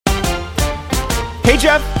Hey,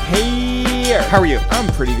 Jeff. Hey, Eric. How are you? I'm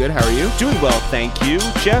pretty good. How are you? Doing well, thank you.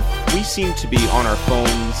 Jeff, we seem to be on our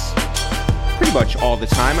phones pretty much all the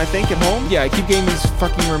time, I think, at home. Yeah, I keep getting these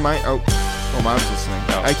fucking Oh, Mom's listening.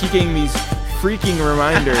 Oh. I keep getting these freaking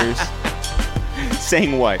reminders.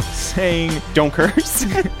 Saying what? Saying... Don't curse?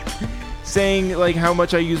 Saying, like, how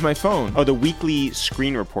much I use my phone. Oh, the weekly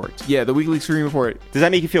screen report. Yeah, the weekly screen report. Does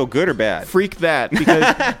that make you feel good or bad? Freak that,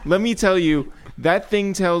 because let me tell you, that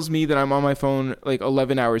thing tells me that I'm on my phone, like,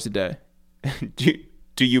 11 hours a day.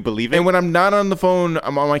 Do you believe it? And when I'm not on the phone,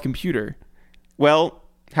 I'm on my computer. Well,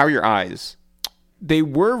 how are your eyes? They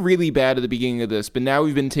were really bad at the beginning of this, but now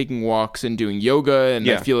we've been taking walks and doing yoga, and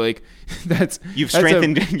I feel like you've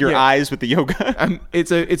strengthened your eyes with the yoga.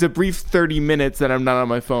 It's a brief 30 minutes that I'm not on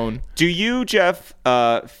my phone. Do you, Jeff,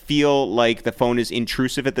 feel like the phone is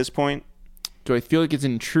intrusive at this point? Do I feel like it's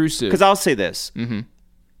intrusive? Because I'll say this. Mm-hmm.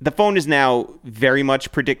 The phone is now very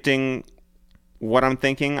much predicting what I'm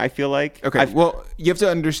thinking, I feel like. Okay, well, you have to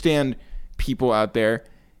understand, people out there,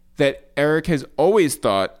 that Eric has always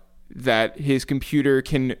thought that his computer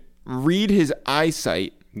can read his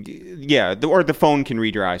eyesight. Yeah, or the phone can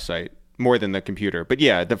read your eyesight more than the computer. But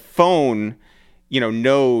yeah, the phone,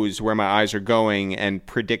 knows where my eyes are going and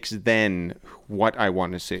predicts then what I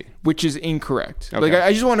want to see. Which is incorrect. Okay. Like,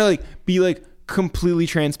 I just want to be completely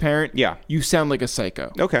transparent. Yeah. You sound like a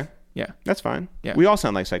psycho. Okay. Yeah. That's fine. Yeah. We all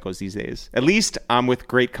sound like psychos these days. At least I'm with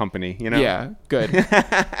great company, Yeah, good.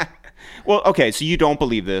 Well, okay, so you don't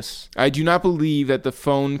believe this. I do not believe that the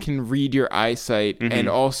phone can read your eyesight, and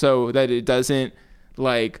also that it doesn't,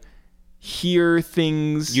 hear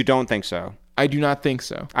things. You don't think so? I do not think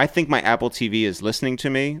so. I think my Apple TV is listening to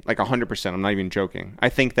me, 100%. I'm not even joking. I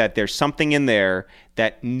think that there's something in there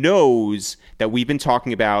that knows that we've been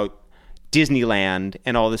talking about Disneyland,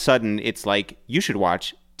 and all of a sudden it's like, you should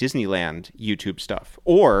watch Disneyland YouTube stuff.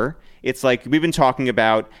 Or it's like, we've been talking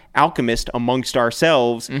about Alchemist amongst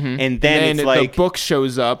ourselves, and then it's like... the book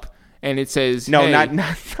shows up, and it says... No, hey.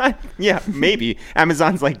 not yeah, maybe.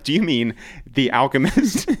 Amazon's like, do you mean The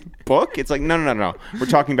Alchemist book? It's like, no. We're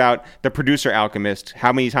talking about the producer Alchemist.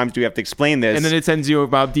 How many times do we have to explain this? And then it sends you a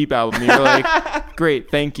Bob Deep album, and you're like, great,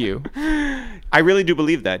 thank you. I really do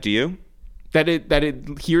believe that. Do you? That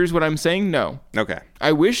it hears what I'm saying? No. Okay.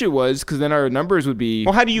 I wish it was, because then our numbers would be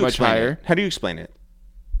how do you much explain higher. It? How do you explain it?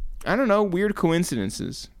 I don't know. Weird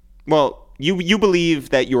coincidences. Well, you believe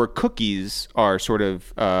that your cookies are sort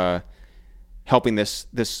of helping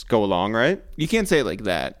this go along, right? You can't say it like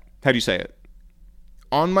that. How do you say it?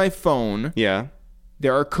 On my phone, yeah,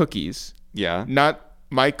 there are cookies. Yeah. Not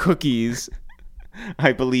my cookies.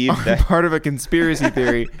 I believe are that part of a conspiracy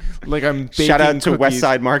theory. Like I'm baking shout out to cookies. West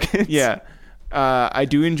Side Markets. Yeah. I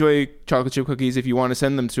do enjoy chocolate chip cookies. If you want to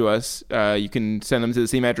send them to us, you can send them to the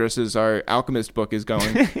same address as our Alchemist book is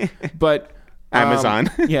going. But Amazon.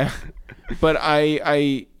 Yeah. But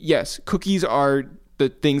yes, cookies are the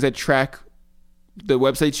things that track the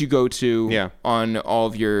websites you go to on all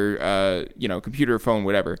of your computer, phone,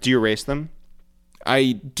 whatever. Do you erase them?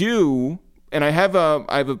 I do. And I have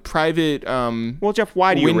a private well, Jeff,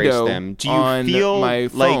 why do you erase them? Do you feel my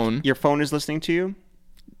phone like your phone is listening to you?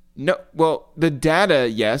 No, well, the data,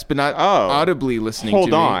 yes, but not audibly listening to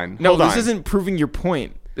me. Hold on. This isn't proving your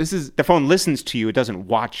point. This is... The phone listens to you. It doesn't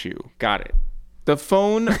watch you. Got it. The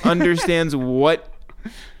phone understands what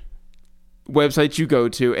websites you go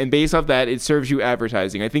to, and based off that, it serves you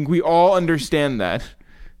advertising. I think we all understand that.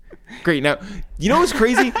 Great. Now, you know what's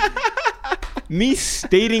crazy? Me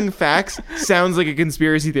stating facts sounds like a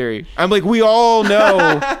conspiracy theory. I'm like, we all know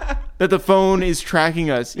that the phone is tracking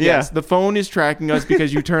us. Yeah. Yes, the phone is tracking us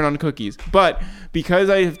because you turn on cookies. But because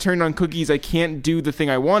I have turned on cookies, I can't do the thing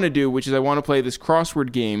I want to do, which is I want to play this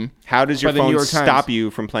crossword game. How does your phone stop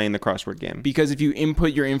you from playing the crossword game? Because if you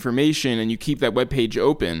input your information and you keep that web page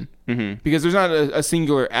open, because there's not a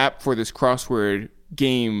singular app for this crossword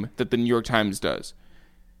game that the New York Times does.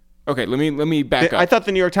 Okay, let me back up. I thought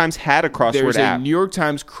the New York Times had a crossword app. There's a New York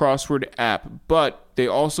Times crossword app, but they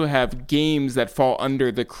also have games that fall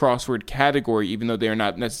under the crossword category, even though they are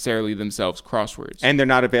not necessarily themselves crosswords. And they're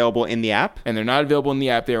not available in the app? And they're not available in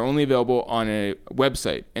the app. They're only available on a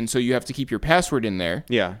website. And so you have to keep your password in there.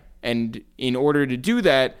 Yeah. And in order to do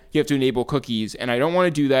that, you have to enable cookies. And I don't want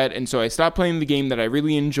to do that. And so I stopped playing the game that I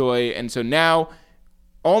really enjoy. And so now...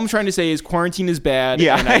 all I'm trying to say is quarantine is bad,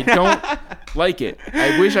 and I don't like it.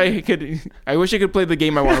 I wish I could play the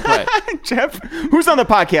game I want to play. Jeff, who's on the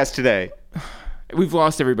podcast today? We've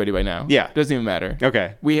lost everybody by now. Yeah. Doesn't even matter.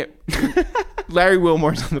 Okay. Larry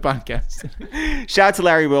Wilmore's on the podcast. Shout out to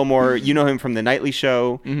Larry Wilmore. You know him from The Nightly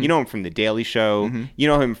Show. You know him from The Daily Show. You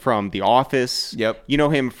know him from The Office. Yep. You know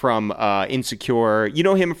him from Insecure. You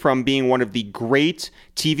know him from being one of the great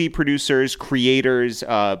TV producers, creators,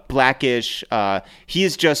 Blackish. He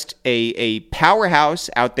is just a powerhouse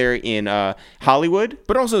out there in Hollywood.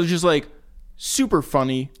 But also just like super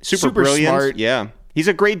funny, super brilliant. smart. Yeah. He's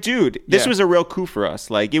a great dude. This was a real coup for us.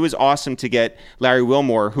 Like, it was awesome to get Larry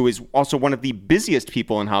Wilmore, who is also one of the busiest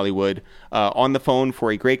people in Hollywood, on the phone for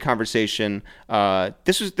a great conversation.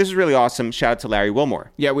 This was really awesome. Shout out to Larry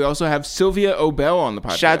Wilmore. Yeah, we also have Sylvia Obell on the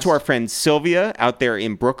podcast. Shout out to our friend Sylvia out there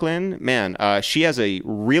in Brooklyn. Man, she has a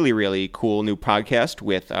really, really cool new podcast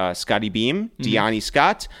with Scotty Beam, Deani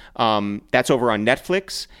Scott. That's over on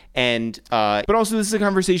Netflix. And but also, this is a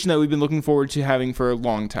conversation that we've been looking forward to having for a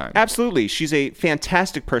long time. Absolutely. She's a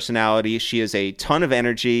fantastic personality. She has a ton of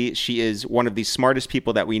energy. She is one of the smartest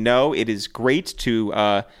people that we know. It is great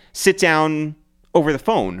to sit down over the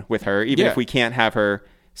phone with her, even if we can't have her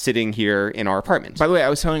sitting here in our apartment. By the way, I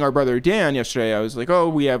was telling our brother Dan yesterday, I was like, oh,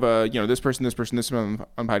 we have this person on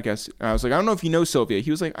podcast. And I was like, I don't know if you know Sylvia.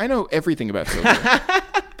 He was like, I know everything about Sylvia.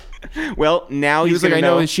 Well, now he was like, I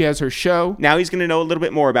know that she has her show. Now he's going to know a little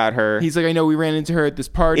bit more about her. He's like, I know we ran into her at this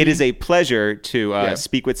party. It is a pleasure to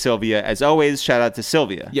speak with Sylvia. As always, shout out to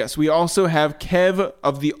Sylvia. Yes, we also have Kev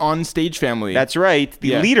of the OnStage family. That's right.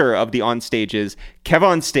 The leader of the OnStages,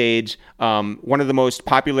 KevOnStage, one of the most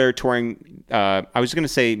popular touring, I was going to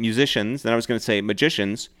say musicians, then I was going to say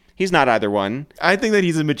magicians. He's not either one. I think that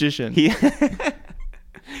he's a magician.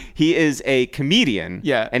 He is a comedian.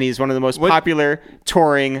 Yeah. And he's one of the most popular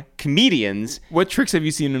touring comedians. What tricks have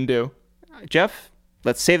you seen him do? Jeff,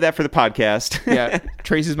 let's save that for the podcast. Yeah.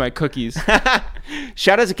 Traces my cookies.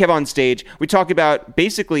 Shout out to KevOnStage. We talk about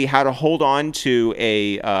basically how to hold on to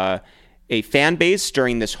a fan base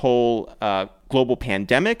during this whole global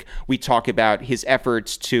pandemic. We talk about his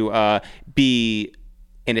efforts to be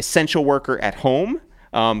an essential worker at home.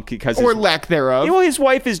 Because lack thereof. Well, his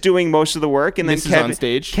wife is doing most of the work, and then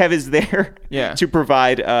Kev is there to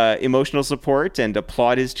provide emotional support and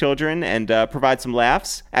applaud his children and provide some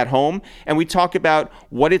laughs at home. And we talk about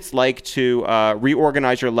what it's like to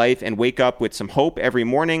reorganize your life and wake up with some hope every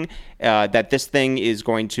morning that this thing is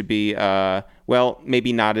going to be,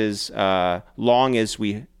 maybe not as long as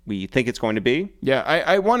we think it's going to be. Yeah,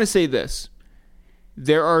 I want to say this.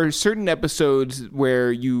 There are certain episodes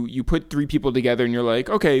where you put three people together and you're like,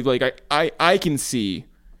 okay, like I can see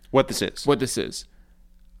what this is.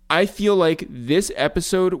 I feel like this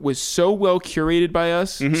episode was so well curated by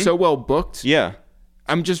us, so well booked. Yeah.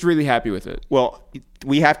 I'm just really happy with it. Well,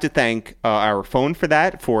 we have to thank our phone for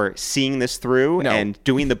that, for seeing this through and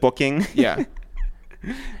doing the booking. Yeah.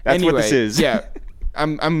 That's what this is. Yeah.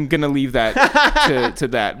 I'm going to leave that to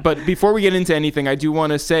that. But before we get into anything, I do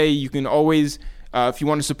want to say you can always... if you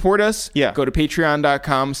want to support us, go to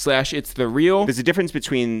patreon.com/itsthereal. There's a difference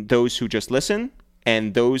between those who just listen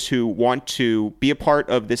and those who want to be a part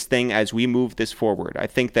of this thing as we move this forward. I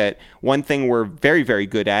think that one thing we're very, very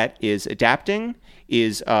good at is adapting,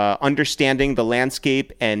 is understanding the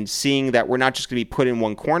landscape and seeing that we're not just going to be put in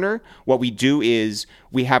one corner. What we do is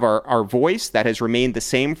we have our voice that has remained the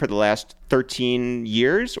same for the last 13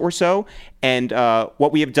 years or so. And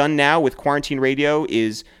what we have done now with Quarantine Radio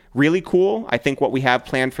is really cool. I think what we have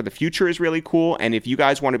planned for the future is really cool. And if you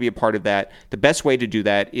guys want to be a part of that, the best way to do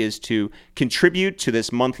that is to contribute to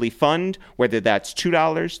this monthly fund, whether that's $2,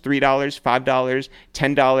 $3, $5,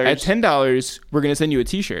 $10. At $10, we're going to send you a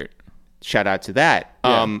t-shirt. Shout out to that.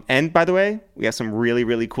 Yeah. And by the way, we have some really,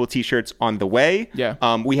 really cool t-shirts on the way.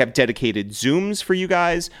 Yeah. We have dedicated Zooms for you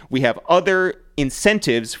guys. We have other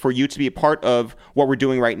incentives for you to be a part of what we're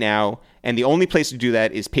doing right now. And the only place to do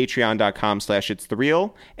that is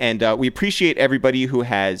patreon.com/itsthereal. And we appreciate everybody who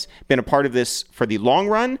has been a part of this for the long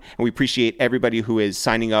run. And we appreciate everybody who is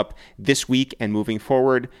signing up this week and moving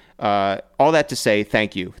forward. All that to say,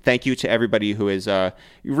 thank you. Thank you to everybody who has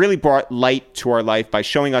really brought light to our life by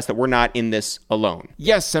showing us that we're not in this alone.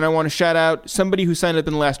 Yes, and I want to shout out somebody who signed up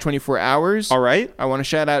in the last 24 hours. All right. I want to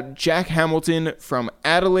shout out Jack Hamilton from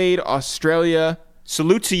Adelaide, Australia.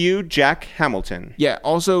 Salute to you, Jack Hamilton. Yeah,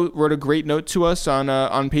 also wrote a great note to us on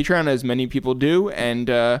Patreon, as many people do, and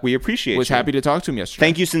we appreciate was happy to talk to him yesterday.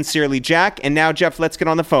 Thank you sincerely, Jack. And now, Jeff, let's get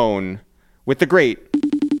on the phone with the great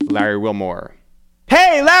Larry Wilmore.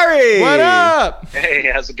 Hey, Larry! What up? Hey,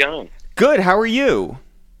 how's it going? Good. How are you?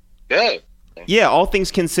 Good. Yeah, all things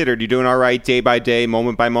considered, you doing all right day by day,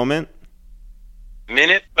 moment by moment?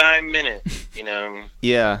 Minute by minute, you know.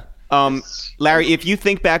 Yeah. Larry, if you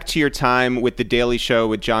think back to your time with The Daily Show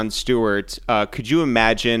with Jon Stewart, could you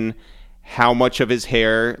imagine how much of his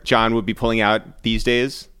hair John would be pulling out these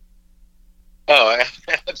days? Oh,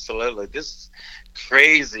 absolutely. This is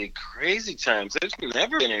crazy, crazy times. There's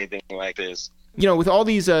never been anything like this. You know, with all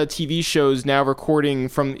these TV shows now recording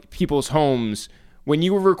from people's homes, when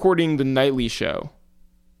you were recording the nightly show,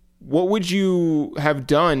 what would you have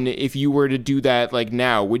done if you were to do that like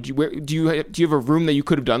now? Do you have a room that you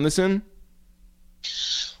could have done this in?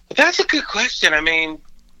 That's a good question. I mean,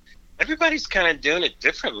 everybody's kind of doing it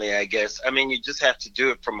differently, I guess. I mean, you just have to do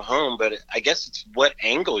it from home, but I guess it's what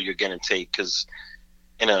angle you're going to take, because,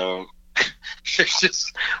 you know, there's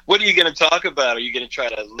just, what are you going to talk about? Are you going to try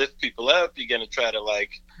to lift people up? Are you going to try to,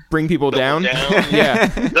 like, bring people down? Yeah.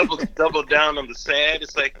 double down on the sad.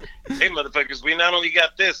 It's like, hey, motherfuckers, we not only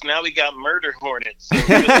got this, now we got murder hornets. So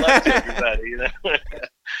good luck to everybody, you know?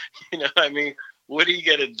 You know, I mean, what are you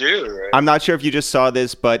going to do? Right? I'm not sure if you just saw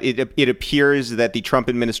this, but it appears that the Trump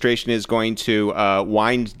administration is going to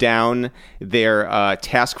wind down their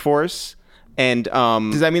task force. And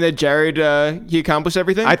does that mean that Jared, he accomplished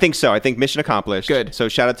everything? I think so. I think mission accomplished. Good. So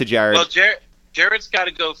shout out to Jared. Well, Jared's got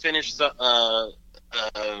to go finish the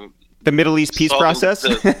Middle East peace process.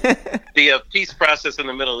 The peace process in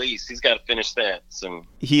the Middle East. He's got to finish that. So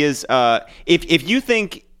he is. If you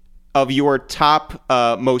think of your top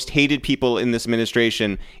most hated people in this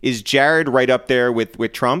administration, is Jared right up there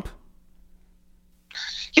with Trump?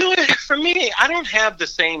 You know what? For me, I don't have the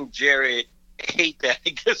same Jared hate that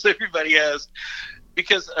I guess everybody has,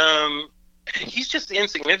 because he's just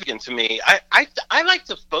insignificant to me. I like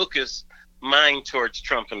to focus mine towards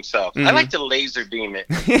Trump himself. I like to laser beam it.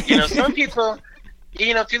 You know, some people,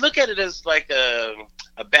 you know, if you look at it as like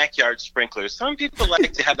a backyard sprinkler, some people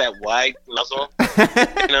like to have that wide muzzle.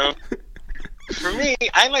 You know, for me,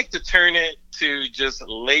 I like to turn it to just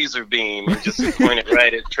laser beam and just point it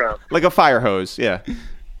right at Trump, like a fire hose. Yeah,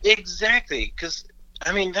 exactly. Because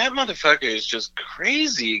I mean, that motherfucker is just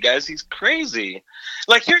crazy, guys. He's crazy.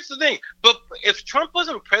 Like, here's the thing. But if Trump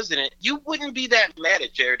wasn't president, you wouldn't be that mad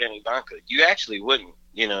at Jared and Ivanka. You actually wouldn't.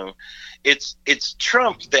 You know, it's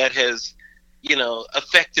Trump that has, you know,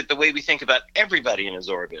 affected the way we think about everybody in his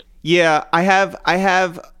orbit. Yeah, I have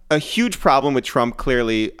a huge problem with Trump,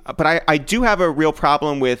 clearly, but I do have a real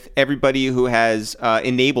problem with everybody who has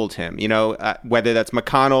enabled him, you know, whether that's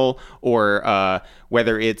McConnell or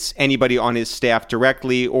whether it's anybody on his staff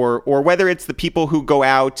directly or whether it's the people who go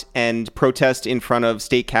out and protest in front of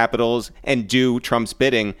state capitals and do Trump's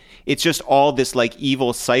bidding. It's just all this like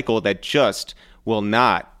evil cycle that just will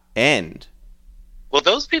not end. Well,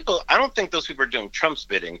 those people, I don't think those people are doing Trump's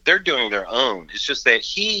bidding. They're doing their own. It's just that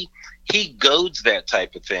he goads that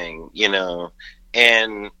type of thing, you know,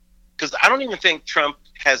 and because I don't even think Trump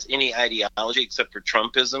has any ideology except for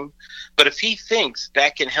Trumpism. But if he thinks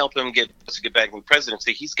that can help him get back in the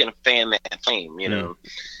presidency, he's going to fan that flame, you know.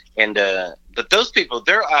 And but those people,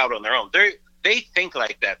 they're out on their own. They think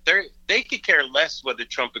like that. They could care less whether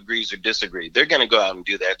Trump agrees or disagrees. They're going to go out and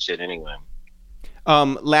do that shit anyway.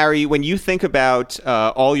 Larry, when you think about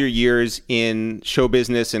all your years in show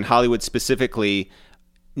business and Hollywood specifically,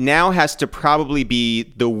 now has to probably be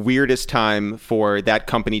the weirdest time for that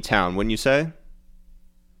company town, wouldn't you say?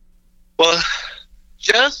 Well,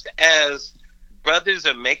 just as brothers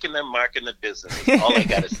are making their mark in the business, is all I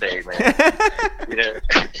got to say, man. You know?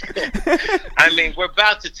 I mean, we're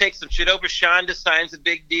about to take some shit over. Shonda signs a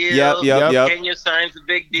big deal. Yep. Kenya signs a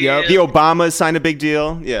big deal. Yep. The Obamas signed a big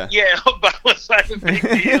deal. Yeah, Obama signed a big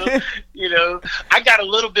deal. You know, I got a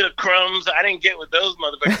little bit of crumbs. I didn't get with those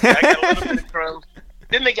motherfuckers. I got a little bit of crumbs.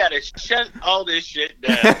 Then they got to shut all this shit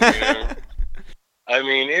down. You know? I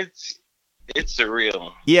mean, it's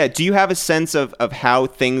surreal. Yeah. Do you have a sense of how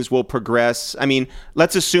things will progress? I mean,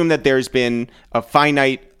 let's assume that there's been a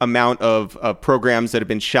finite amount of programs that have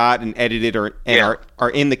been shot and edited or are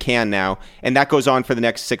in the can now, and that goes on for the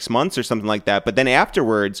next 6 months or something like that. But then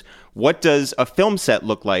afterwards, what does a film set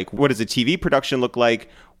look like? What does a TV production look like?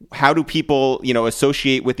 How do people, you know,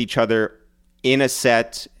 associate with each other in a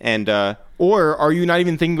set? And or are you not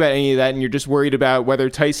even thinking about any of that, and you're just worried about whether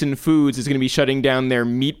Tyson Foods is going to be shutting down their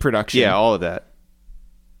meat production? Yeah, all of that.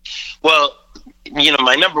 Well, you know,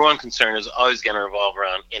 my number one concern is always going to revolve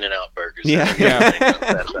around In-N-Out burgers.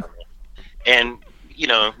 Yeah. And, you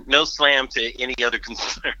know, no slam to any other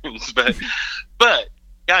concerns, but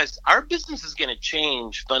guys, our business is going to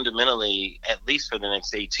change fundamentally, at least for the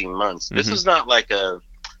next 18 months. This is not like a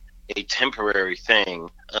temporary thing.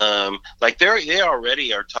 Like they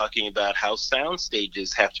already are talking about how sound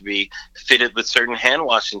stages have to be fitted with certain hand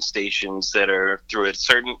washing stations that are through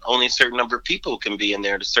only a certain number of people can be in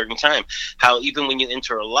there at a certain time. How even when you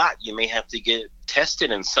enter a lot, you may have to get tested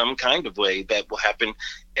in some kind of way that will happen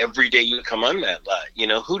every day you come on that lot. You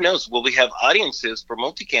know, who knows? Will we have audiences for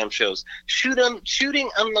multicam shows shooting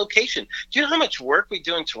on location? Do you know how much work we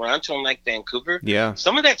do in Toronto and like Vancouver? Yeah.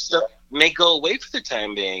 Some of that stuff may go away for the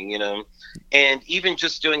time being, you know, and even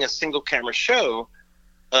just doing a single camera show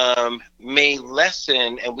may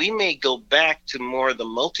lessen, and we may go back to more of the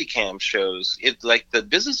multicam shows. It like the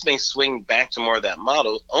business may swing back to more of that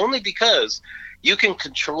model, only because you can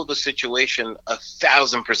control the situation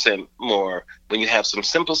 1,000% more when you have some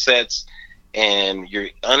simple sets and you're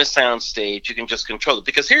on a sound stage. You can just control it.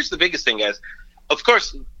 Because here's the biggest thing, guys. Of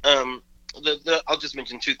course, I'll just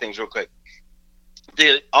mention two things real quick.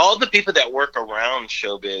 All the people that work around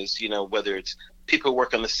showbiz, you know, whether it's people who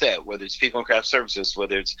work on the set, whether it's people in craft services,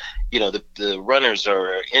 whether it's, you know, the runners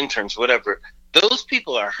or interns, whatever, those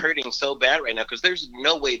people are hurting so bad right now because there's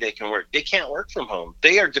no way they can work. They can't work from home.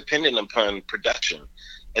 They are dependent upon production.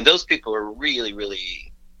 And those people are really,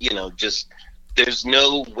 really, you know, just there's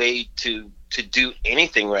no way to do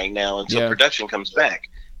anything right now until production comes back.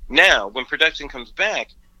 Now, when production comes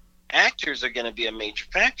back, actors are going to be a major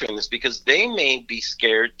factor in this because they may be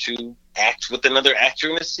scared to act with another actor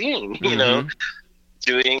in the scene, you know,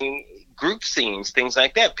 doing group scenes, things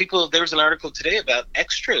like that. There was an article today about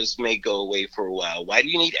extras may go away for a while. Why do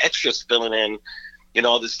you need extras filling in, you know,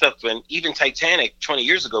 all this stuff when even Titanic 20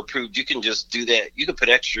 years ago proved you can just do that. You can put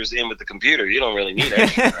extras in with the computer. You don't really need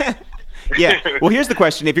extras. Right? Yeah. Well, here's the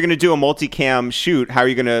question. If you're going to do a multicam shoot, how are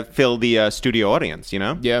you going to fill the studio audience, you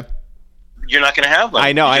know? Yeah. You're not going to have one.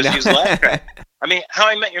 I know. Use a laugh track. I mean, How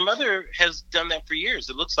I Met Your Mother has done that for years.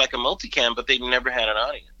 It looks like a multicam, but they've never had an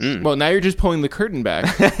audience. Well, now you're just pulling the curtain back.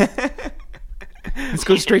 Let's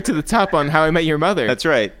go straight to the top on How I Met Your Mother. That's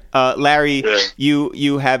right. Larry,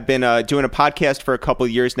 you have been doing a podcast for a couple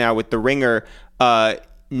of years now with The Ringer.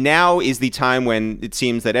 Now is the time when it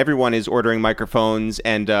seems that everyone is ordering microphones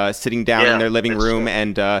and sitting down in their living room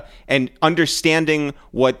and understanding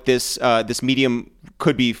what this medium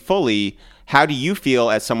could be fully. How do you feel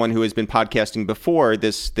as someone who has been podcasting before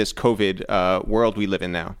this COVID world we live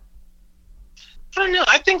in now? I don't know.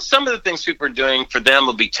 I think some of the things people are doing for them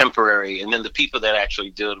will be temporary, and then the people that actually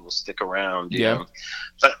do it will stick around. You know?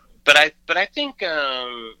 But I think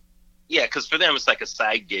because for them it's like a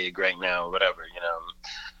side gig right now, or whatever, you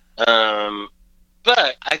know.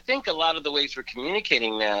 But I think a lot of the ways we're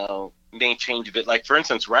communicating now may change a bit. Like for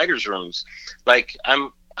instance, writers' rooms. Like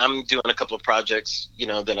I'm doing a couple of projects, you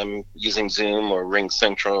know, that I'm using Zoom or Ring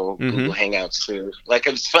Central, Google Hangouts too. Like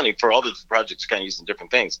it's funny for all the projects, kind of using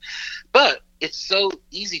different things, but it's so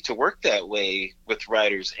easy to work that way with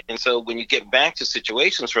writers. And so when you get back to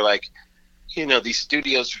situations where like, you know, these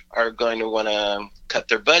studios are going to want to cut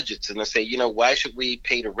their budgets and they say, you know, why should we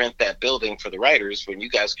pay to rent that building for the writers when you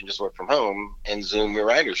guys can just work from home and Zoom your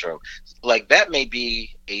writers' room? Like that may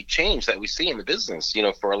be a change that we see in the business, you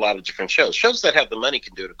know, for a lot of different shows. Shows that have the money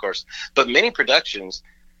can do it, of course, but many productions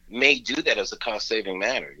may do that as a cost-saving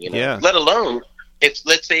matter, you know, let alone if,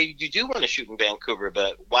 let's say you do want to shoot in Vancouver,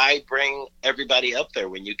 but why bring everybody up there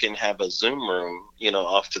when you can have a Zoom room, you know,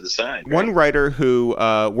 off to the side? Right? One writer who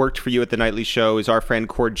worked for you at The Nightly Show is our friend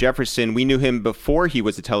Cord Jefferson. We knew him before he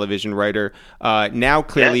was a television writer. Now,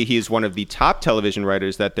 clearly, he is one of the top television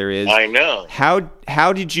writers that there is. I know.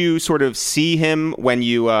 How did you sort of see him when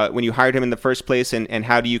you hired him in the first place, and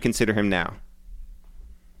how do you consider him now?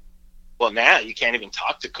 Well, now you can't even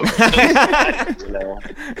talk to Cord. You know,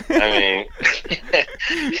 I mean,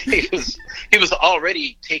 he was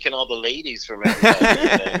already taking all the ladies from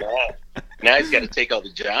everybody. Now he's got to take all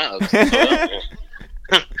the jobs.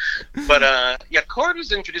 But Cord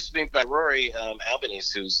was introduced to me by Rory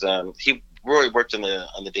Albanese, who's Rory worked on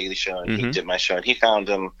the Daily Show and he did my show, and he found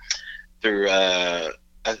him through.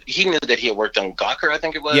 He knew that he had worked on Gawker, I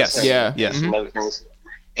think it was. Yes, and some other things,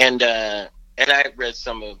 and I read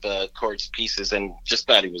some of Cord's pieces and just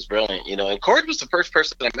thought he was brilliant, you know. And Cord was the first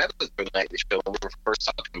person I met with for the Nightly Show when we were first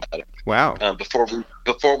talking about it. Wow.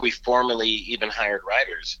 Before we formally even hired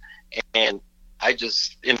writers. And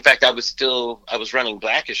in fact, I was running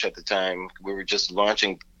Blackish at the time. We were just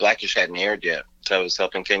launching. Blackish hadn't aired yet, so I was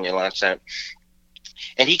helping Kenya launch that.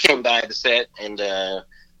 And he came by the set and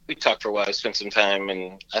we talked for a while, spent some time,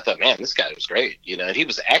 and I thought, man, this guy was great, you know. And he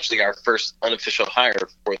was actually our first unofficial hire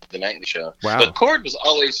for the Nightly Show. Wow. But Cord was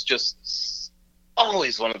always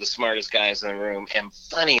one of the smartest guys in the room and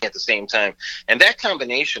funny at the same time. And that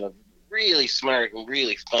combination of really smart and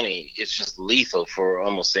really funny is just lethal for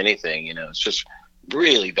almost anything, you know. It's just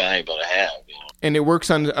really valuable to have, you know. And it works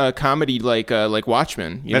on comedy like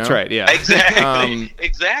Watchmen. That's right, yeah. Exactly.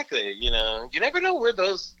 Exactly. You know, you never know where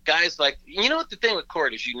those guys, like, you know what the thing with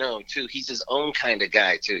Cord is, you know, too, he's his own kind of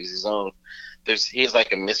guy, too. He's his own he has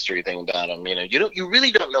like a mystery thing about him. You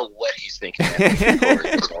really don't know what he's thinking.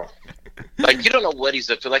 Like, you don't know what he's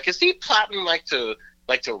up to. Like, is he plotting to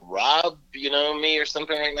rob, me or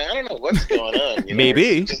something like that? I don't know what's going on.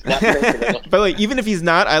 Maybe. But like, even if he's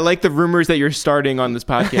not, I like the rumors that you're starting on this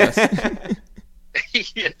podcast.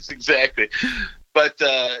 Yes, exactly. But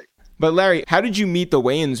Larry, how did you meet the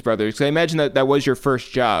Wayans brothers? Because I imagine that was your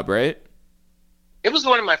first job, right? It was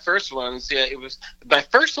one of my first ones. Yeah, my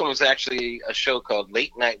first one was actually a show called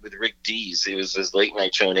Late Night with Rick Dees. It was this late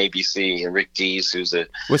night show on ABC, and Rick Dees,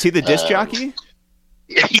 was he the disc jockey?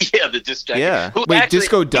 Yeah, the disc jockey. Yeah. Wait,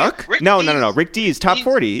 Disco Duck? No. Rick Dees, Top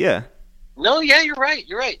 40. Yeah. No, yeah, you're right.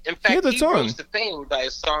 In fact, he song. rose to fame by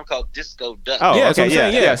a song called Disco Duck. Oh, yeah, okay.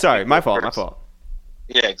 Yeah. Sorry, my fault.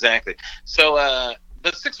 Yeah, exactly. So,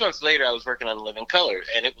 but 6 months later, I was working on Living Color,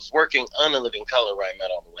 and it was working on a Living Color where I met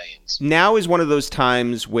all the Wayans. Now is one of those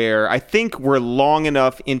times where I think we're long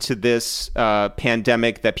enough into this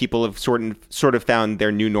pandemic that people have sort of found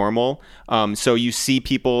their new normal. So you see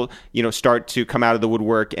people, start to come out of the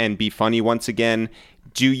woodwork and be funny once again.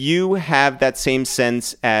 Do you have that same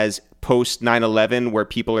sense as post 9/11 where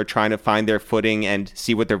people are trying to find their footing and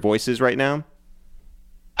see what their voice is right now?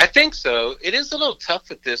 I think so. It is a little tough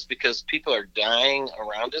with this because people are dying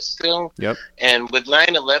around us still. Yep. And with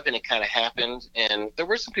 9/11, it kind of happened, and there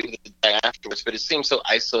were some people that died afterwards, but it seemed so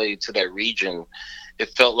isolated to that region. It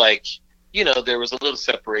felt like, there was a little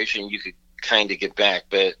separation you could kind of get back.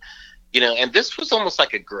 But, and this was almost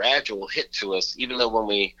like a gradual hit to us, even though when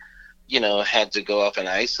we, had to go off and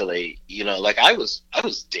isolate, like I was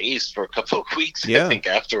dazed for a couple of weeks, I think,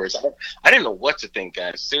 afterwards. I didn't know what to think,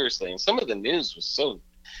 guys, seriously. And some of the news was so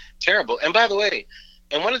terrible. And by the way,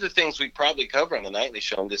 and one of the things we probably cover on the Nightly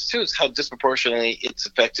Show on this too is how disproportionately it's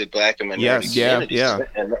affected Black and minority communities. Yeah.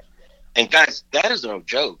 And guys, that is no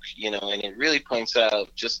joke, and it really points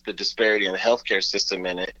out just the disparity in the healthcare system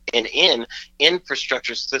and in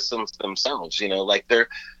infrastructure systems themselves.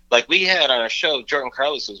 Like we had on our show, Jordan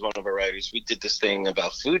Carlos was one of our writers. We did this thing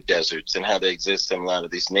about food deserts and how they exist in a lot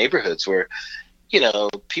of these neighborhoods where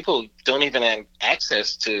people don't even have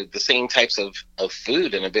access to the same types of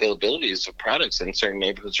food and availabilities of products in certain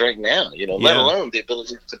neighborhoods right now, let alone the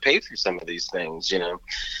ability to pay for some of these things,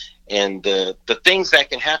 and the things that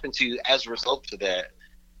can happen to you as a result of that,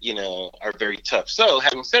 are very tough. So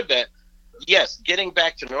having said that, yes, getting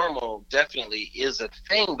back to normal definitely is a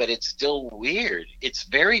thing, but it's still weird. It's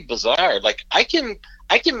very bizarre. Like I can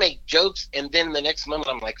make jokes and then the next moment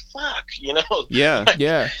I'm like, fuck, Yeah.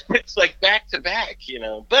 Yeah. It's like back to back,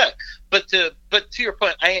 but to your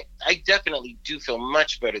point, I definitely do feel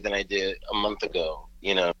much better than I did a month ago.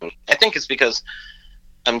 I think it's because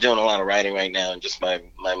I'm doing a lot of writing right now and just my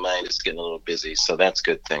mind is getting a little busy. So that's a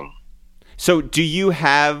good thing. So do you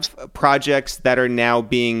have projects that are now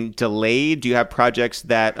being delayed? Do you have projects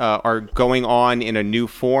that are going on in a new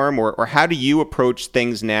form? Or how do you approach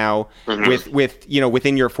things now with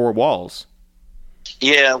within your four walls?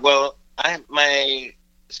 Yeah, well, my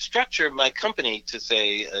structure, my company to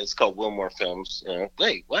say it's called Wilmore Films.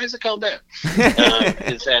 Wait, why is it called that?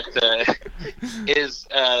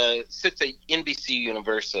 Sits at NBC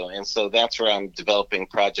Universal, and so that's where I'm developing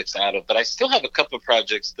projects out of. But I still have a couple of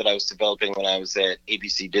projects that I was developing when I was at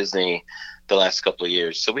ABC Disney the last couple of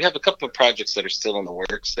years. So we have a couple of projects that are still in the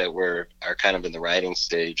works that are kind of in the writing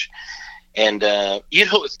stage. And,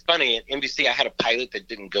 it's funny, at NBC, I had a pilot that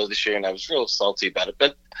didn't go this year, and I was real salty about it.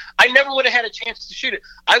 But I never would have had a chance to shoot it.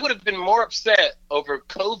 I would have been more upset over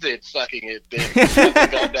COVID fucking it than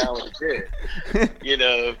it gone down with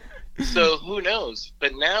it. So who knows?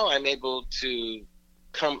 But now I'm able to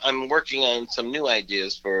I'm working on some new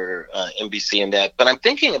ideas for NBC and that. But I'm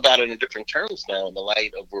thinking about it in different terms now in the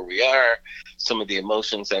light of where we are, some of the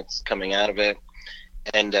emotions that's coming out of it.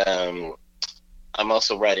 And, I'm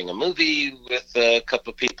also writing a movie with a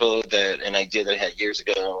couple of people an idea that I had years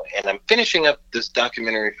ago, and I'm finishing up this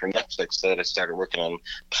documentary for Netflix that I started working on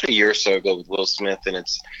about a year or so ago with Will Smith, and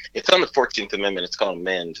it's on the 14th Amendment. It's called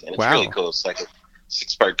Amend, and it's really cool. It's like a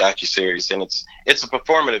 6-part docuseries, and it's a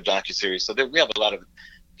performative docuseries. So we have a lot of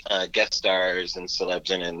guest stars and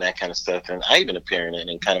celebs in it and that kind of stuff, and I even appear in it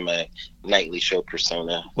in kind of my nightly show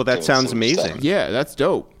persona. Well, that sounds amazing. Stuff. Yeah, that's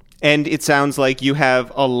dope. And it sounds like you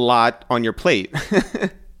have a lot on your plate.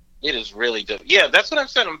 It is really dope. Yeah, that's what I'm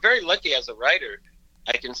saying. I'm very lucky as a writer.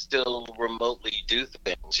 I can still remotely do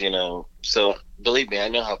things, So believe me, I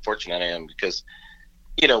know how fortunate I am because,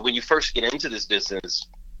 when you first get into this business,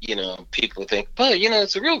 people think, well,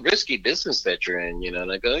 it's a real risky business that you're in,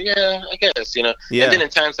 and I go, yeah, I guess, Yeah. And then in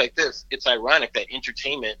times like this, it's ironic that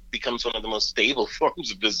entertainment becomes one of the most stable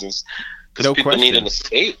forms of business because people need an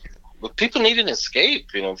escape. But people need an escape,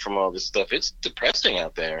 from all this stuff. It's depressing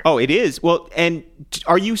out there. Oh, it is. Well, and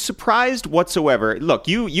are you surprised whatsoever? Look,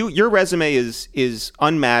 your resume is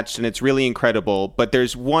unmatched and it's really incredible. But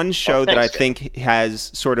there's one show that I think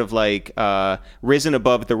has sort of like risen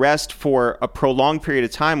above the rest for a prolonged period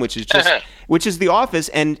of time, which is The Office.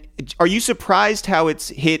 And are you surprised how it's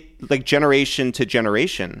hit like generation to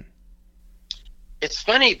generation? It's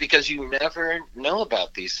funny because you never know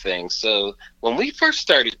about these things. So when we first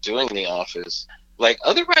started doing The Office, like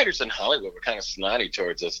other writers in Hollywood were kind of snotty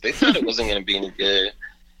towards us. They thought it wasn't going to be any good.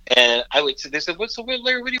 And they said,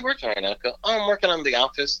 Larry, what are you working on? I go, I'm working on The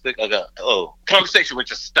Office. They go, conversation would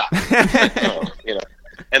just stop.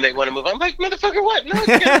 And they want to move on. I'm like, motherfucker, what? No,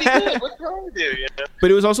 it's got to be good. What's wrong with you?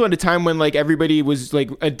 But it was also at a time when like everybody was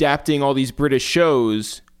like adapting all these British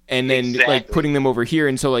shows and then like putting them over here.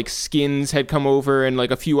 And so like Skins had come over and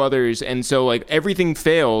like a few others. And so like everything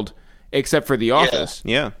failed except for The Office.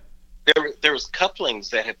 Yeah. There was Couplings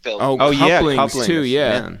that had failed. Couplings too,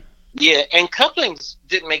 yeah. Man. Yeah, and Couplings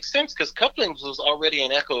didn't make sense because Couplings was already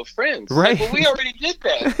an echo of Friends. Right. Like, well, we already did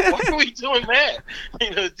that. Why are we doing that?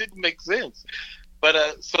 It didn't make sense.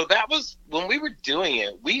 But so that was when we were doing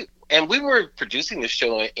it. We were producing the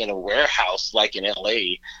show in a warehouse, like in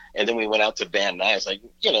LA, and then we went out to Van Nuys. Like,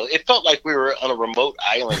 it felt like we were on a remote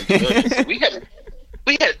island doing it. So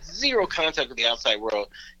we had zero contact with the outside world,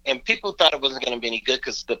 and people thought it wasn't going to be any good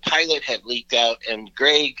because the pilot had leaked out, and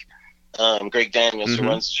Greg Daniels, who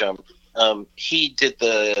runs the show, he did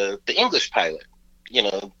the English pilot.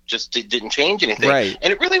 Just didn't change anything, right?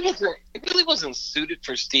 And it really wasn't suited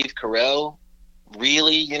for Steve Carell.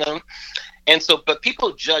 Really, and so, but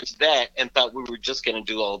people judged that and thought we were just going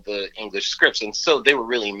to do all the English scripts, and so they were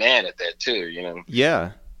really mad at that too,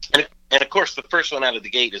 Yeah. And of course, the first one out of the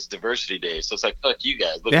gate is Diversity Day, so it's like, fuck you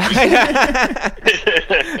guys. But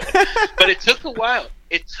it took a while.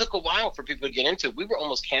 It took a while for people to get into it. We were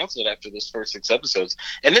almost canceled after those first 6 episodes.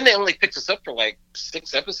 And then they only picked us up for like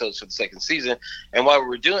 6 episodes for the second season. And while we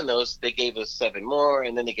were doing those, they gave us 7 more,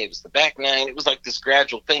 and then they gave us the back 9. It was like this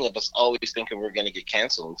gradual thing of us always thinking we were going to get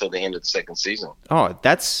canceled until the end of the second season. Oh,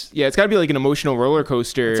 it's got to be like an emotional roller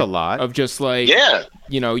coaster. It's a lot. Of just like,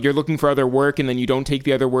 you're looking for other work, and then you don't take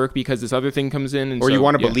the other work because this other thing comes in. And or you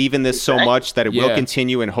want to believe in this so much that it will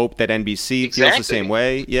continue and hope that NBC feels the same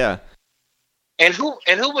way. Yeah. And who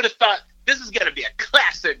would have thought this is going to be a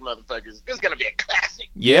classic, motherfuckers? This is going to be a classic.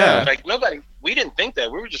 Yeah. Like we didn't think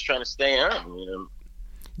that. We were just trying to stay on,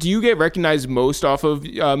 Do you get recognized most off of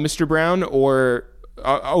Mr. Brown or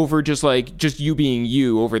over just you being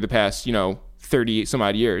you over the past, 30 some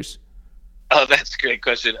odd years? Oh, that's a great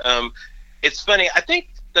question. It's funny. I think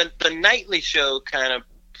the Nightly Show kind of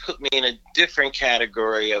put me in a different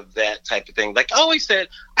category of that type of thing. Like I always said,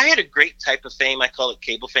 I had a great type of fame. I call it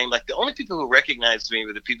cable fame. Like the only people who recognized me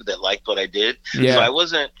were the people that liked what I did. Yeah. So I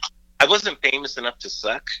wasn't famous enough to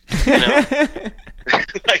suck.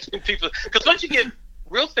 Like people, because once you get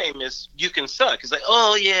real famous, you can suck. It's like,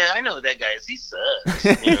 oh yeah, I know who that guy is. He sucks.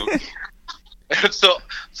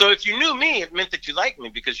 So if you knew me, it meant that you liked me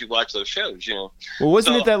because you watch those shows, Well,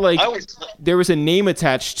 wasn't it that there was a name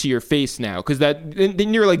attached to your face now? Because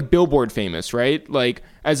then you're like Billboard famous, right? Like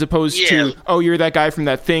as opposed to, oh, you're that guy from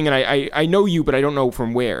that thing, and I know you, but I don't know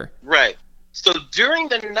from where. Right. So during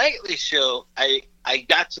the Nightly Show, I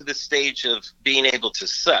got to the stage of being able to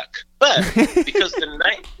suck, but because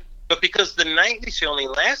the Nightly Show only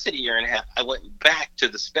lasted a year and a half, I went back to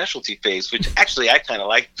the specialty phase, which actually I kind of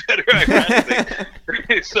like better,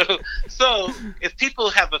 ironically. So if people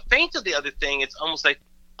have a feint of the other thing, it's almost like,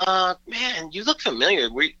 man, you look familiar.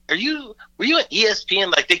 Were you on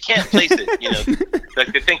ESPN? Like they can't place it,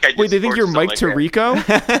 Like they think I just wait. They think you're Mike Tirico?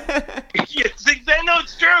 Yes, exactly. No,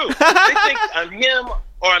 it's true. They think I'm him.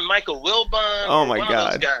 Or I'm Michael Wilbon. Oh my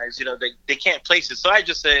God! Those guys, they can't place it. So I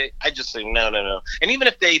just say no. And even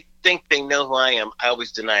if they think they know who I am, I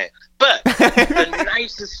always deny it. But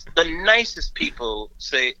the nicest people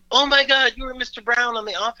say, "Oh my God, you were Mr. Brown on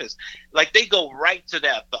The Office." Like they go right to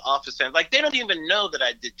that, The Office, and like they don't even know that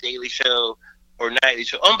I did Daily Show or Nightly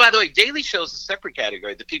Show. Oh, and by the way, Daily Show is a separate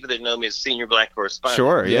category. The people that know me as senior black correspondent.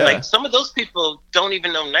 Sure, yeah. Like some of those people don't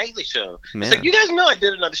even know Nightly Show. Man. It's like, you guys know I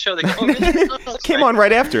did another show. They go, oh, really? Oh, came on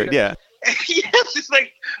right after it, yeah. Yes, it's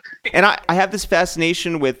like. And I have this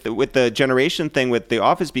fascination with the generation thing with The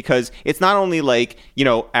Office because it's not only like,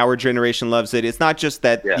 our generation loves it. It's not just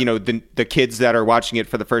that, the kids that are watching it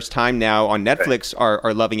for the first time now on Netflix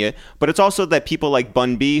are loving it, but it's also that people like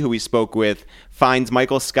Bun B, who we spoke with, finds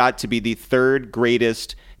Michael Scott to be the 3rd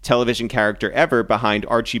greatest television character ever behind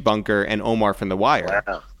Archie Bunker and Omar from The Wire.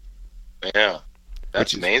 Wow. Yeah.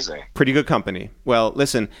 That's amazing. Pretty good company. Well,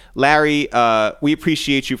 listen, Larry, we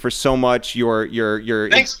appreciate you for so much. Your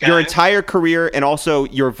Thanks, your guys. entire career and also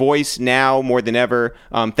your voice now more than ever.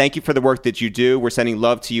 Thank you for the work that you do. We're sending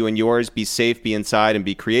love to you and yours. Be safe, be inside, and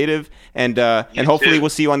be creative. And hopefully we'll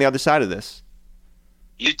see you on the other side of this.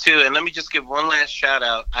 You too. And let me just give one last shout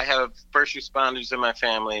out. I have first responders in my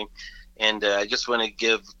family. And I just want to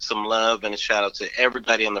give some love and a shout out to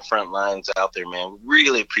everybody on the front lines out there, man.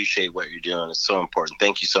 Really appreciate what you're doing. It's so important.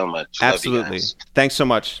 Thank you so much. Absolutely. Love you guys. Thanks so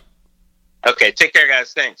much. Okay, take care,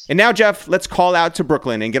 guys. Thanks. And now, Jeff, let's call out to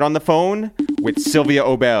Brooklyn and get on the phone with Sylvia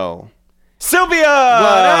Obell. Sylvia! What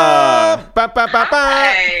up? Ba, ba, ba, ba.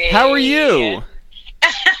 Hi. How are you?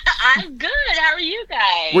 I'm good. How are you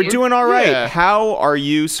guys? We're doing all right. Yeah. How are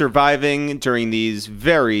you surviving during these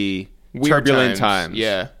very Weird turbulent times?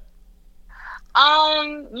 Yeah.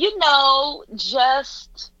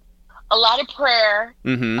 Just a lot of prayer,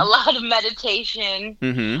 Mm-hmm. a lot of meditation,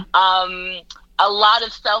 Mm-hmm. a lot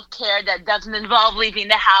of self-care that doesn't involve leaving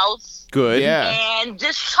the house. Good. Yeah. And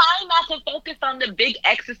just trying not to focus on the big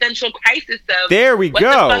existential crisis of There we what go.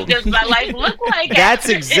 the fuck does my life look like? That's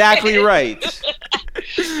after exactly this? right.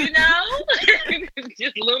 You know?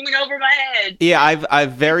 Just looming over my head. Yeah,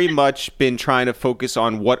 I've very much been trying to focus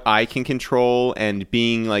on what I can control and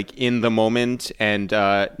being like in the moment and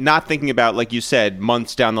not thinking about, like you said,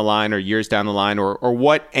 months down the line or years down the line or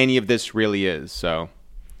what any of this really is. So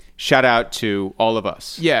shout out to all of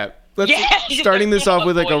us. Yeah. Let's Yeah. starting this off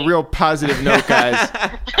with like a real positive note, guys.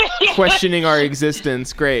 Questioning our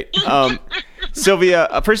existence. Great.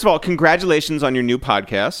 Sylvia, first of all, congratulations on your new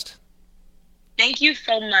podcast. Thank you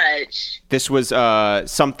so much. This was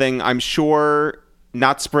something I'm sure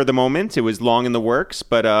not spur of the moment. It was long in the works,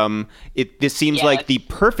 but this seems Yes. like the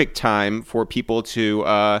perfect time for people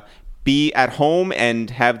to be at home and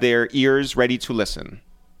have their ears ready to listen.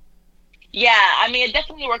 Yeah, I mean, it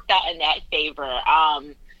definitely worked out in that favor.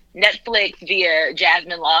 Netflix via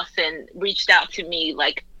Jasmine Lawson reached out to me,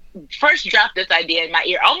 like, first dropped this idea in my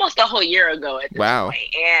ear almost a whole year ago at this Wow.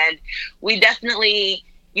 point. And we definitely,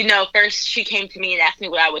 first she came to me and asked me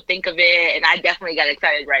what I would think of it, and I definitely got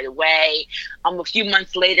excited right away. A few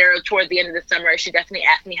months later, towards the end of the summer, she definitely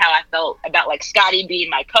asked me how I felt about, like, Scotty being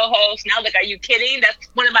my co-host. And I was like, are you kidding? That's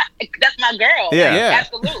my girl. Yeah. Like, Yeah.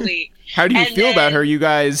 absolutely. How do you And feel about then- her? You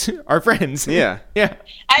guys are friends. Yeah. Yeah.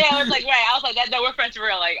 I was like, right. I was like, that we're friends for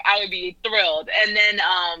real. Like, I would be thrilled. And then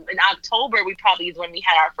in October, we probably is when we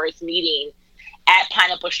had our first meeting at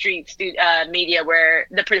Pineapple Street Media, where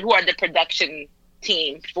who are the production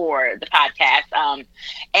team for the podcast.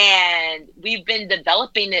 And we've been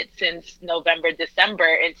developing it since November, December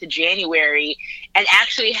into January, and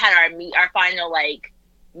actually had our final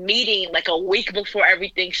meeting like a week before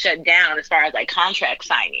everything shut down as far as like contract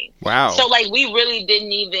signing. Wow. So like we really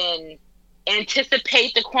didn't even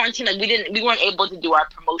anticipate the quarantine. Like we weren't able to do our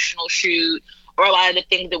promotional shoot or a lot of the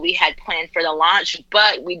things that we had planned for the launch,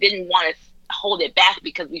 but we didn't want to hold it back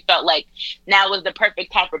because we felt like now was the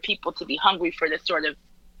perfect time for people to be hungry for this sort of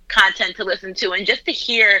content to listen to and just to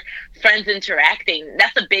hear friends interacting.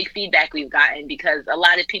 That's a big feedback we've gotten because a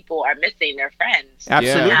lot of people are missing their friends.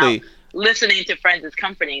 Absolutely. Now, listening to friends is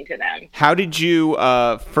comforting to them. How did you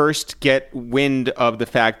first get wind of the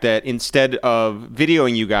fact that instead of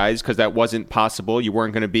videoing you guys, because that wasn't possible, you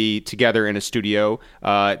weren't going to be together in a studio,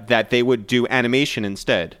 that they would do animation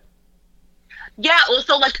instead? Yeah, well,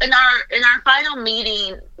 so like in our final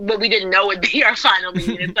meeting, what we didn't know would be our final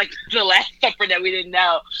meeting. It's like the last supper that we didn't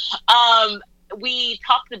know. We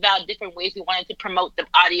talked about different ways we wanted to promote the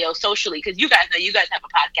audio socially because you guys have a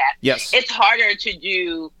podcast. Yes. It's harder to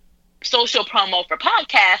do social promo for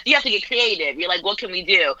podcasts. You have to get creative. You're like, what can we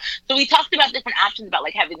do? So we talked about different options about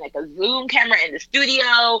like having like a Zoom camera in the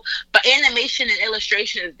studio, but animation and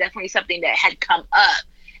illustration is definitely something that had come up.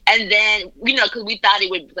 And then, because we thought it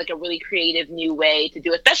would be like a really creative new way to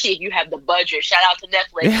do it, especially if you have the budget. Shout out to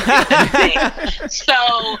Netflix.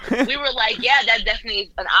 So we were like, yeah, that definitely is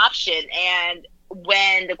an option. And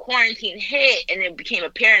when the quarantine hit and it became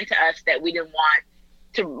apparent to us that we didn't want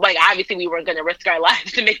to, like, obviously we weren't going to risk our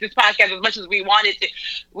lives to make this podcast as much as we wanted to,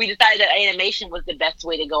 we decided that animation was the best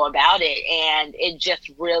way to go about it. And it just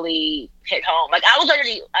really hit home. Like,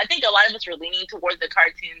 I think a lot of us were leaning towards the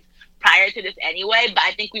cartoons prior to this anyway, but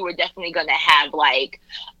I think we were definitely going to have like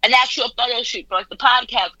an actual photo shoot for like the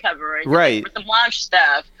podcast cover and right. for some launch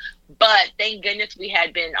stuff. But thank goodness we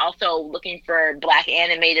had been also looking for Black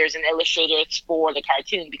animators and illustrators for the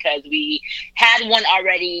cartoon because we had one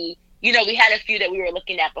already. We had a few that we were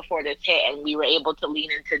looking at before this hit, and we were able to lean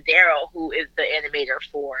into Daryl, who is the animator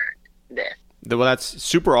for this. Well, that's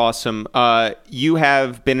super awesome. You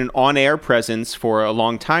have been an on-air presence for a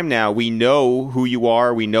long time now. We know who you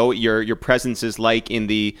are. We know what your presence is like in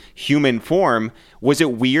the human form. Was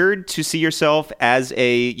it weird to see yourself as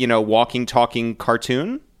a, walking, talking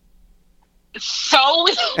cartoon? So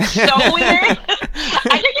weird.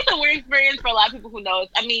 I think it's a weird experience for a lot of people who know us.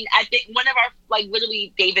 I mean, I think one of our,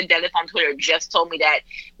 literally David Dennis on Twitter just told me that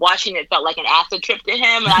watching it felt like an acid trip to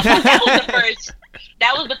him. And I thought that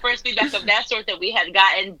was the first feedback of that sort that we had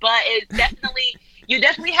gotten. But it's definitely, you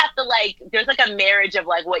definitely have to there's a marriage of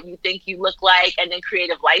what you think you look like and then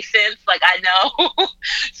creative license. I know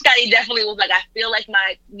Scotty definitely was I feel like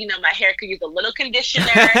my hair could use a little conditioner.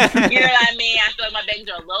 You know what I mean? I feel like my bangs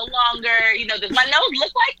are a little longer. Does my nose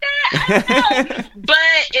look like that? I don't know.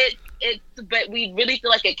 But we really feel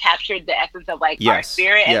like it captured the essence of our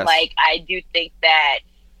spirit. And I do think that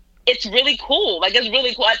it's really cool. It's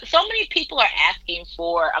really cool. So many people are asking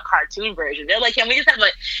for a cartoon version. They're like, can we just have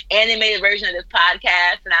an animated version of this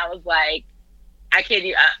podcast? And I was like, I can't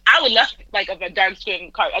even. I would love if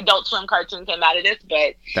a Adult Swim cartoon came out of this,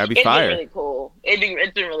 but that'd be fire. Been really cool.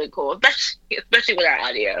 It's been really cool, especially with our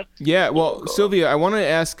audio. Yeah. Well, cool. Sylvia, I want to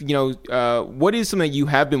ask, what is something that you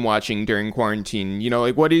have been watching during quarantine?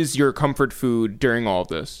 What is your comfort food during all of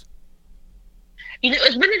this?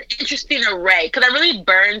 It's been an interesting array because I really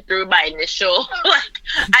burned through my initial.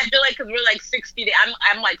 I feel because we're 60 days.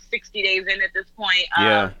 I'm 60 days in at this point.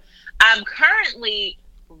 Yeah. I'm currently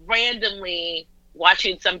randomly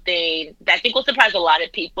watching something that I think will surprise a lot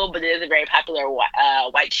of people, but it is a very popular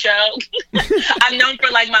white show. I'm known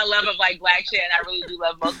for my love of black shit, and I really do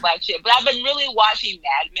love most black shit. But I've been really watching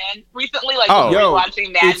Mad Men recently.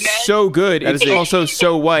 Watching Mad Men. It's so good. It's also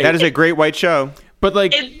so white. That is a great white show. But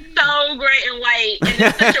it's so great and white, and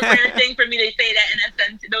it's such a rare thing for me to say that in a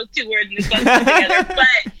sentence, those two words in a sentence together.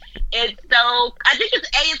 But it's so, I think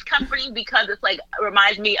it's comforting because it's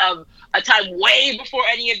reminds me of a time way before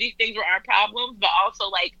any of these things were our problems, but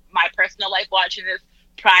also my personal life watching this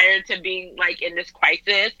prior to being in this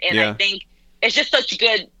crisis. And I think it's just such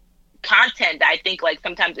good content that I think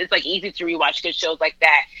sometimes it's easy to rewatch good shows like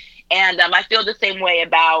that. And I feel the same way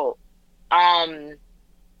about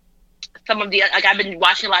some of the I've been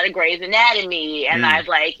watching a lot of Grey's Anatomy, and I've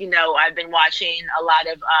I've been watching a lot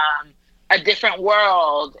of A Different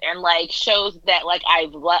World and shows that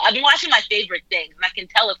I've been watching my favorite things, and I can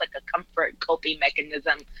tell it's a comfort coping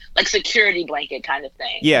mechanism, security blanket kind of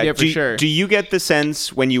thing. Yeah, for sure. Do you get the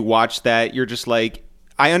sense when you watch that you're just I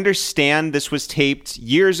understand this was taped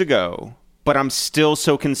years ago, but I'm still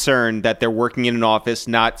so concerned that they're working in an office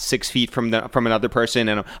not 6 feet from another person,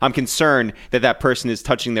 and I'm concerned that person is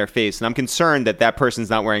touching their face, and I'm concerned that person's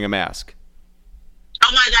not wearing a mask.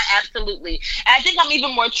 Oh my God, absolutely. And I think I'm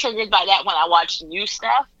even more triggered by that when I watch new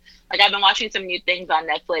stuff. I've been watching some new things on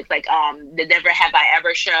Netflix, the Never Have I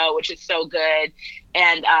Ever show, which is so good.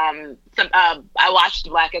 And I watched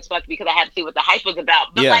Black as Fuck because I had to see what the hype was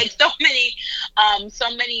about. But so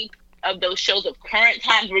many of those shows of current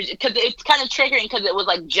times, because it's kind of triggering because it was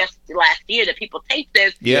just last year that people taped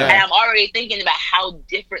this, and I'm already thinking about how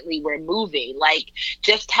differently we're moving,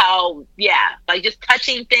 just how just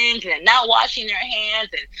touching things and not washing their hands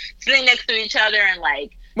and sitting next to each other and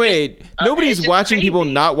wait, nobody's watching crazy. People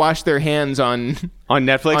not wash their hands on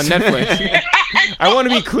Netflix. On Netflix. I want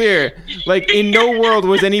to be clear. In no world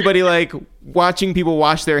was anybody watching people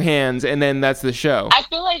wash their hands, and then that's the show. I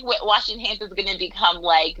feel washing hands is going to become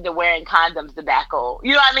the wearing condoms debacle.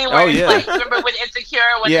 You know what I mean? Where remember with Insecure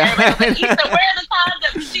when everybody was Issa, wear the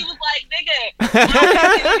condoms? She was nigga,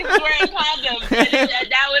 she's wearing condoms. And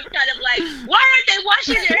now it's kind of why aren't they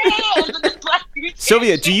washing their hands? And it's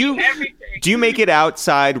Sylvia, do you make it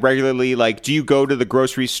outside regularly? Do you go to the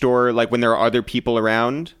grocery store when there are other people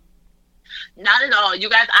around? Not at all. You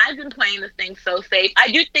guys, I've been playing this thing so safe. I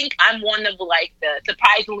do think I'm one of the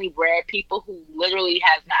surprisingly rare people who literally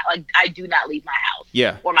has not, I do not leave my house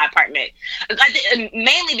or my apartment.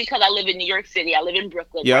 Mainly because I live in New York City. I live in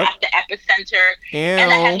Brooklyn. We're at the epicenter.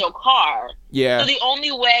 And I have no car. Yeah. So the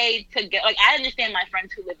only way to get, I understand my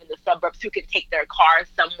friends who live in the suburbs who can take their cars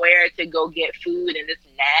somewhere to go get food and this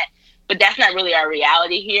and that. But that's not really our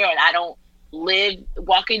reality here. And I don't live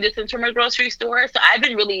walking distance from a grocery store. So I've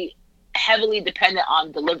been really heavily dependent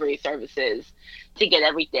on delivery services to get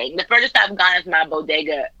everything. The furthest I've gone is my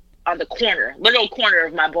bodega on the literal corner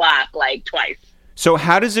of my block, twice. So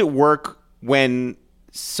how does it work when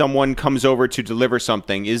someone comes over to deliver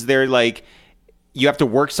something? Is there you have to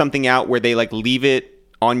work something out where they leave it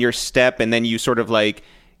on your step and then you sort of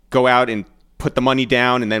go out and put the money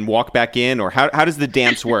down and then walk back in, or how does the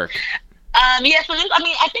dance work? So I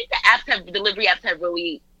think the delivery apps have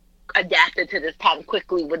really adapted to this time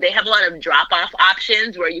quickly. But they have a lot of drop-off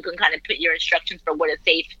options where you can kind of put your instructions for what a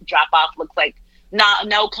safe drop-off looks like.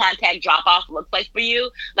 No contact drop-off looks like for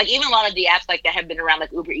you. Like even a lot of the apps like that have been around,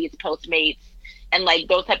 like Uber Eats, Postmates, and like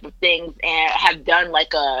those type of things, and have done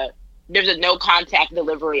like there's a no contact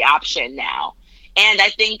delivery option now. And I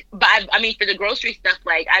think, but I mean, for the grocery stuff,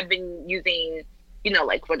 like I've been using, you know,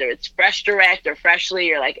 like whether it's Fresh Direct or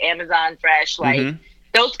Freshly or like Amazon Fresh, like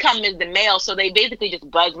those come in the mail. So they basically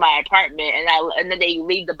just buzz my apartment, and then they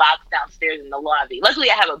leave the box downstairs in the lobby.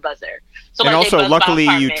 Luckily, I have a buzzer. So and like, also, luckily,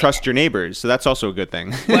 you trust your neighbors, so that's also a good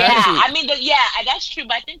thing. Yeah, I mean, that's true.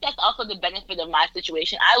 But I think that's also the benefit of my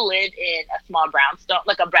situation. I live in a small brownstone,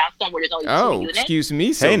 like a brownstone where there's only 2 units. Excuse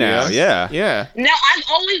me, Sylvia. Hey now, yeah. No, I've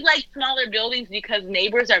always liked smaller buildings because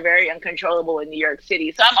neighbors are very uncontrollable in New York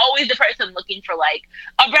City. So I'm always the person looking for like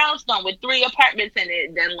a brownstone with 3 apartments in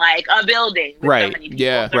it, than like a building with so many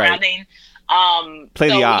people surrounding. Play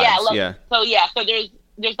the odds. So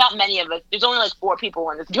there's not many of us. There's only like 4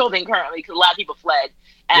 people in this building currently because a lot of people fled.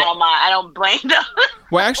 And I don't blame them.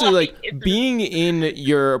 Well, actually, like being in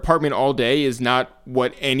your apartment all day is not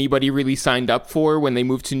what anybody really signed up for when they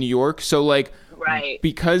moved to New York. So like,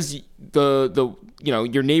 because the you know,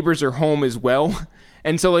 your neighbors are home as well.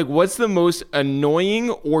 And so like, what's the most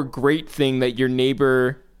annoying or great thing that your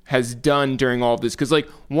neighbor has done during all of this? Because like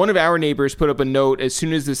one of our neighbors put up a note as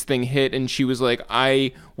soon as this thing hit, and she was like,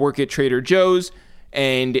 I work at Trader Joe's,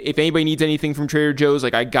 and if anybody needs anything from Trader Joe's,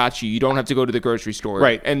 like, I got you. You don't have to go to the grocery store.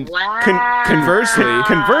 Right. And conversely,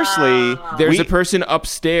 there's a person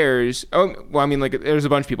upstairs. Oh, well, I mean, like, there's a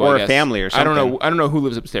bunch of people, or I guess. A family or something. I don't know who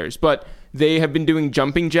lives upstairs, but they have been doing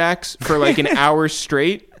jumping jacks for like an hour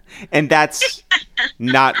straight. And that's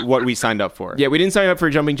not what we signed up for. Yeah, we didn't sign up for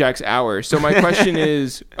a jumping jacks hour. So my question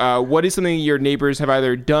is, what is something your neighbors have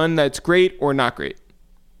either done that's great or not great?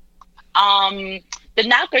 The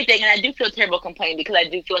not great thing, and I do feel terrible complaining because I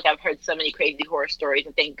do feel like I've heard so many crazy horror stories,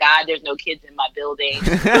 and thank God there's no kids in my building.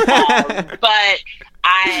 But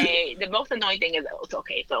the most annoying thing is, it's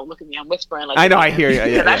okay, so look at me, I'm whispering. Like, I know, I hear you.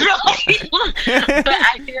 Yeah. But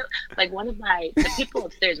I feel like one of the people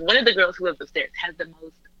upstairs, one of the girls who lives upstairs has the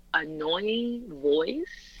most annoying voice.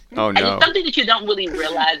 Oh, no. And it's something that you don't really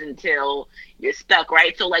realize until you're stuck,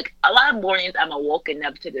 right? So, like, a lot of mornings I'm awoken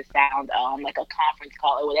up to the sound, like a conference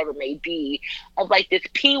call or whatever it may be, of, like, this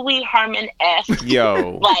Pee Wee Herman-esque,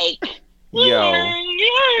 like, like,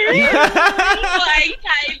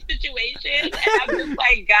 type situation. And I'm just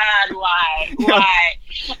like, God, why?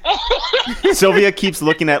 Sylvia keeps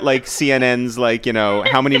looking at, like, CNN's, like, you know,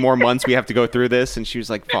 how many more months we have to go through this, and she was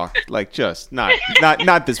like, fuck, like, just not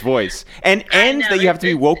this voice. And that you have to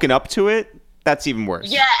be woken up to it, that's even worse.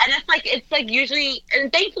 Yeah, and it's like usually,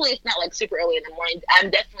 and thankfully it's not like super early in the morning.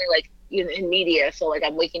 I'm definitely like in media, so like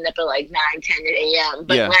I'm waking up at like 9-10 a.m.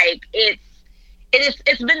 But like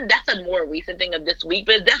it's been, that's a more recent thing of this week,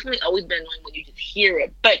 but it's definitely always been annoying when you just hear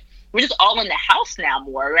it. But we're just all in the house now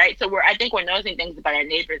more, right? So I think we're noticing things about our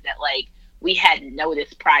neighbors that like we hadn't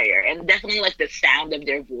noticed prior, and definitely like the sound of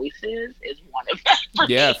their voices is one of them.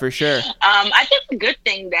 Yeah, for sure. I think the good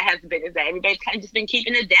thing that has been is that everybody's kind of just been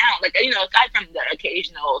keeping it down. Like, you know, aside from the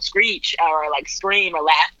occasional screech or like scream or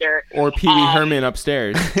laughter. Or Pee Wee Herman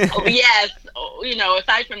upstairs. Yes. You know,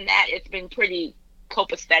 aside from that, it's been pretty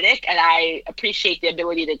copacetic, and I appreciate the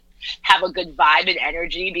ability to have a good vibe and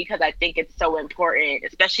energy because I think it's so important,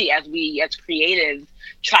 especially as we as creatives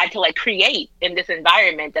try to like create in this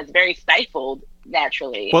environment that's very stifled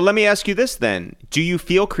naturally. Well, let me ask you this then. Do you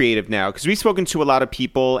feel creative now? Because we've spoken to a lot of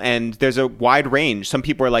people and there's a wide range. Some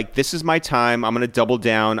people are like, this is my time. I'm going to double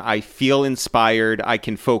down. I feel inspired. I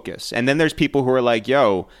can focus. And then there's people who are like,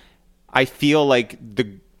 yo, I feel like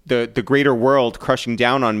the greater world crushing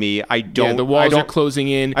down on me. The walls are closing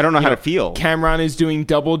in. I don't know how to feel. Cameron is doing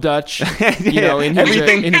double Dutch. You know, in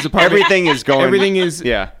his apartment. Everything is going. Everything is.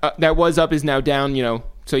 That was up is now down. You know.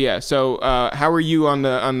 So yeah. So how are you on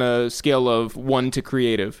the scale of 1 to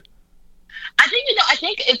creative? I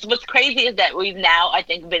think it's what's crazy is that we've now, I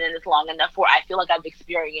think, been in this long enough where I feel like I've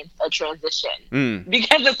experienced a transition.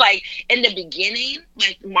 Because it's like in the beginning,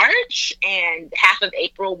 like March and half of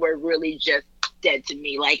April were really just dead to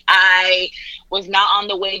me. Like I was not on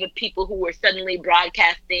the wave of people who were suddenly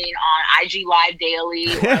broadcasting on IG Live daily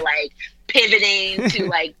or like pivoting to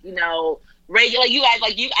like, you know, radio. Like you guys,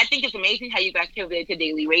 I think it's amazing how you guys pivoted to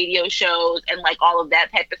daily radio shows and like all of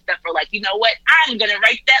that type of stuff. Or like, you know what, I'm gonna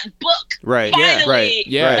write that book. Right. Finally. Yeah. Right.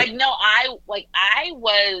 Yeah. Like no, I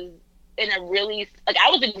was in a really, like I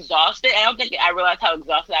was exhausted. I don't think I realized how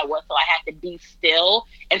exhausted I was, so I had to be still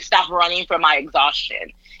and stop running from my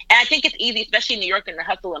exhaustion. And I think it's easy, especially in New York and the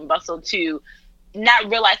hustle and bustle, to not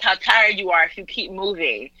realize how tired you are if you keep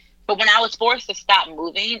moving. But when I was forced to stop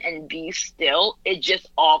moving and be still, it just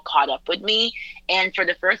all caught up with me. And for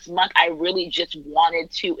the first month, I really just wanted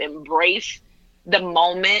to embrace the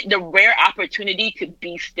moment, the rare opportunity to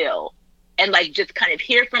be still and like just kind of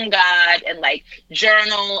hear from God and like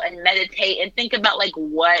journal and meditate and think about like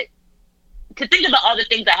think about all the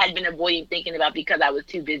things I had been avoiding thinking about because I was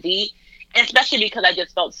too busy. And especially because I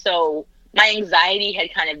just felt my anxiety had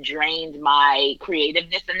kind of drained my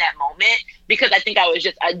creativeness in that moment because I think I was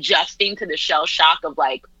just adjusting to the shell shock of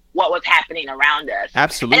like what was happening around us.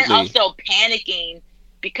 Absolutely. And also panicking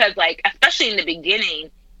because like, especially in the beginning,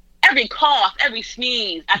 every cough, every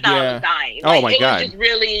sneeze, I thought I was dying. Like, oh my God. It was just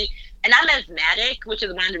really, and I'm asthmatic, which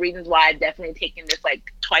is one of the reasons why I've definitely taken this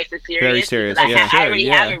like twice as serious. Very serious. I already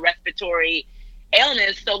have a respiratory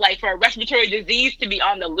illness. So like for a respiratory disease to be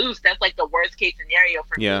on the loose, that's like the worst case scenario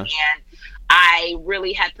for me. And I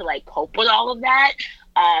really had to like cope with all of that.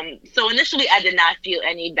 So initially I did not feel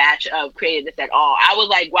any batch of creativeness at all. I was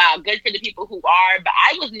like, wow, good for the people who are, but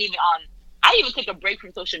I wasn't even I even took a break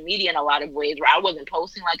from social media in a lot of ways where I wasn't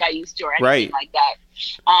posting like I used to or anything like that.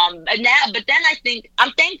 But then I think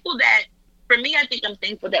I'm thankful that for me, I think I'm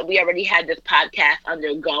thankful that we already had this podcast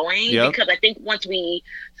undergoing because I think once we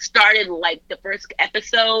started like the first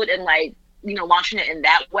episode and like, you know, launching it in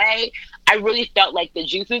that way, I really felt like the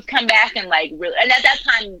juices come back and like really, and at that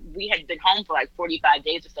time we had been home for like 45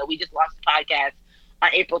 days or so. We just launched the podcast on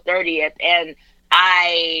April 30th. And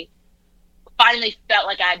I finally felt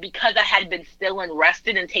like because I had been still and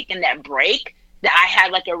rested and taken that break, that I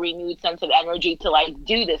had like a renewed sense of energy to like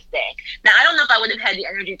do this thing. Now, I don't know if I would have had the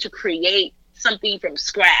energy to create something from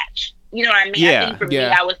scratch. You know what I mean? I think for me,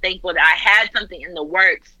 I was thankful that I had something in the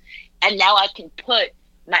works and now I can put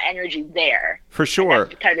my energy there. For sure.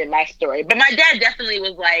 That's kind of my story. But my dad definitely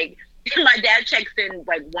was like, my dad checks in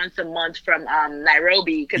like once a month from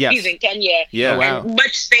Nairobi because he's in Kenya. Yeah, wow. And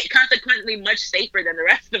consequently much safer than the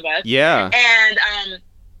rest of us. Yeah. And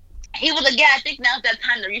he was like, yeah, I think now's that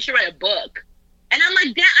time that you should write a book. And I'm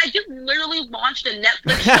like, Dad, I just literally launched a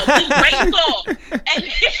Netflix show. Be grateful.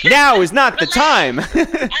 And now is not the time. I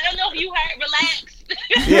don't know if you heard. Relax.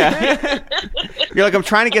 Yeah. You're like, I'm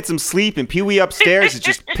trying to get some sleep, and Pee-wee upstairs is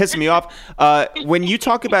just pissing me off. When you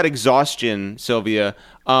talk about exhaustion, Sylvia,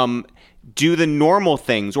 do the normal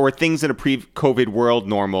things or things in a pre-COVID world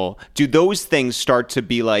normal, do those things start to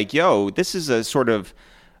be like, yo, this is a sort of...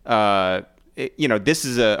 this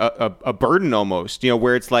is a burden almost,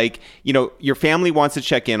 where it's like, your family wants to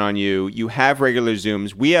check in on you. You have regular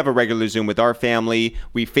Zooms. We have a regular Zoom with our family.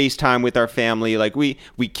 We FaceTime with our family. Like we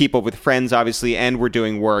keep up with friends, obviously, and we're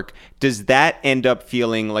doing work. Does that end up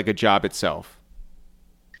feeling like a job itself?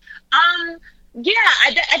 Yeah,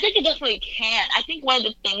 I think it definitely can. I think one of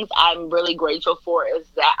the things I'm really grateful for is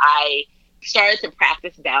that I started to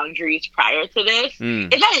practice boundaries prior to this.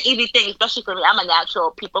 It's not an easy thing, especially for me. I'm a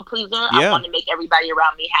natural people pleaser. I want to make everybody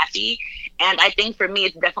around me happy. And I think for me,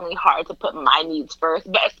 it's definitely hard to put my needs first.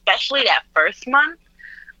 But especially that first month,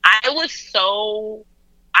 I was so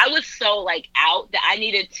like out that I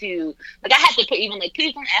needed to, like, I had to put even like,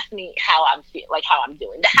 please don't ask me how I'm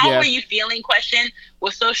doing. The how are you feeling question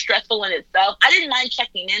was so stressful in itself. I didn't mind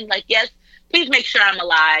checking in. Like, yes, please make sure I'm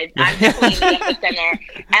alive. I'm definitely in the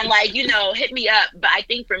epicenter. And, like, hit me up. But I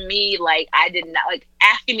think for me, like, I did not, like,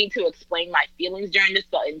 asking me to explain my feelings during this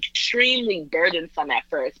felt extremely burdensome at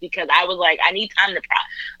first because I was like, I need time to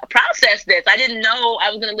process this. I didn't know I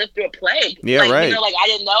was going to live through a plague. Yeah, like, right. I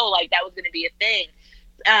didn't know, like, that was going to be a thing.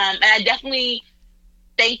 And I definitely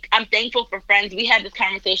I'm thankful for friends. We had this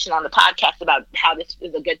conversation on the podcast about how this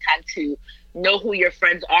is a good time to know who your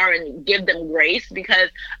friends are and give them grace because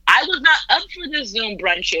I was not up for the Zoom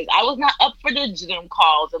brunches. I was not up for the Zoom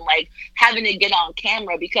calls and like having to get on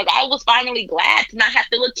camera because I was finally glad to not have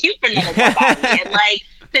to look cute for another body and like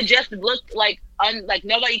to just look like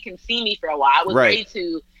nobody can see me for a while. I was ready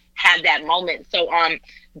to have that moment. So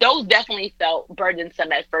those definitely felt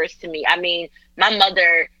burdensome at first to me. I mean, my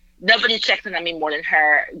mother, nobody checks in on me more than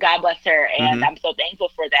her. God bless her, and I'm so thankful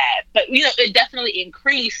for that. But it definitely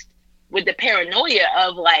increased with the paranoia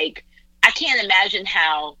of like, I can't imagine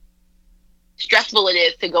how stressful it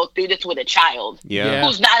is to go through this with a child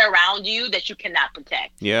who's not around you that you cannot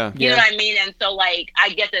protect. Yeah. You know what I mean? And so like, I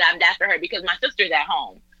get that I'm that for her because my sister's at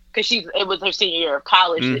home because it was her senior year of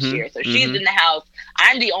college this year. So she's in the house.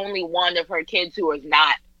 I'm the only one of her kids who is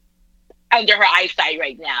not under her eyesight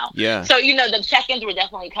right now. Yeah. So, the check-ins were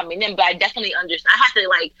definitely coming in, but I definitely understood. I had to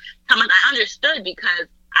like, I understood because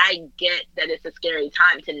I get that it's a scary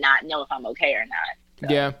time to not know if I'm okay or not.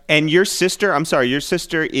 So. Yeah. And your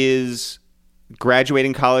sister is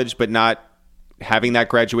graduating college, but not having that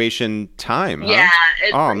graduation time. Yeah.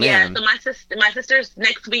 Huh? Oh man. Yeah. So my sister's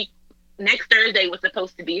next week next Thursday was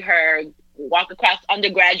supposed to be her walk across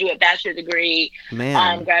undergraduate bachelor degree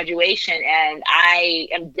graduation, and I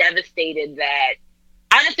am devastated that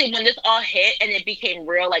honestly when this all hit and it became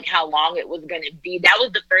real, like how long it was going to be, that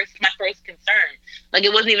was my first concern. Like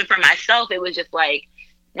it wasn't even for myself, it was just like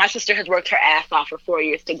my sister has worked her ass off for 4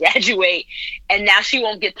 years to graduate, and now she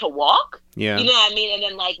won't get to walk. Yeah, you know what I mean. And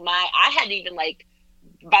then like I hadn't even like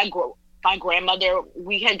my grandmother,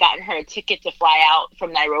 we had gotten her a ticket to fly out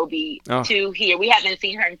from Nairobi to here. We haven't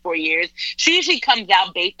seen her in 4 years. She usually comes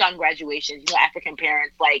out based on graduations. You know, African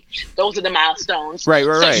parents, like, those are the milestones. Right.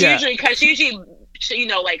 So she usually, you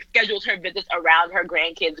know, like, schedules her visits around her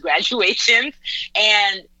grandkids' graduations.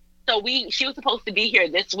 And so she was supposed to be here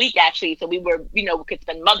this week, actually. So we were, you know, we could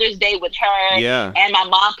spend Mother's Day with her. Yeah. And my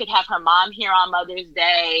mom could have her mom here on Mother's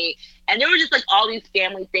Day. And there were just, like, all these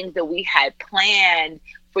family things that we had planned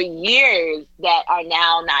for years that are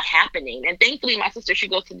now not happening. And thankfully, my sister, she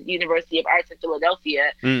goes to the University of Arts in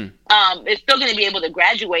Philadelphia, is still going to be able to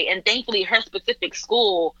graduate. And thankfully, her specific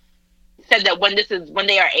school said that when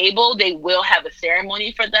they are able, they will have a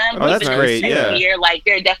ceremony for them. Oh, that's great. Yeah. Year, like,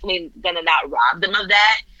 they're definitely going to not rob them of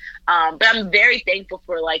that. But I'm very thankful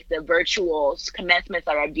for, like, the virtual commencements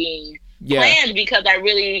that are being planned, because I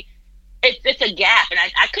really... It's a gap, and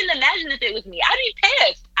I couldn't imagine if it was me. I'd be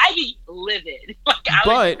pissed. I'd be livid. Like, I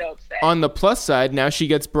would be so upset. On the plus side, now she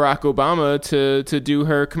gets Barack Obama to do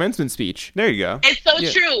her commencement speech. There you go. It's so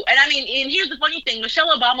true. And I mean, and here's the funny thing.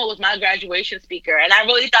 Michelle Obama was my graduation speaker, and I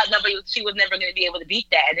really thought she was never going to be able to beat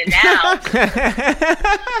that. And then now,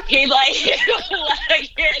 he's like,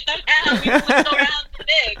 somehow we flipped around to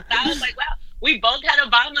this. And I was like, wow. We both had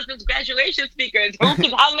Obama as graduation speakers. How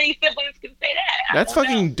many siblings can say that? That's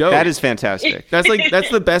fucking dope. That is fantastic. That's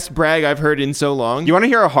the best brag I've heard in so long. You want to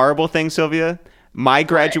hear a horrible thing, Sylvia? My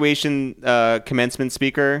graduation commencement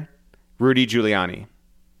speaker, Rudy Giuliani.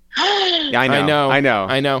 Yeah, I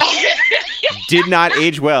know. Did not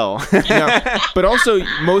age well. No. But also,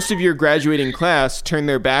 most of your graduating class turned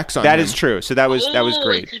their backs on That him. is true. So that was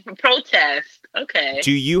great. Protest. Okay.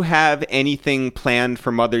 Do you have anything planned for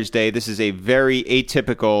Mother's Day? This is a very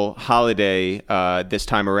atypical holiday this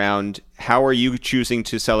time around. How are you choosing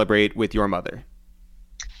to celebrate with your mother?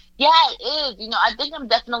 Yeah, it is. You know, I think I'm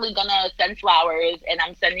definitely going to send flowers, and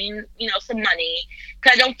I'm sending, you know, some money,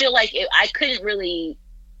 because I don't feel like I couldn't really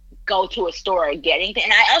go to a store or get anything.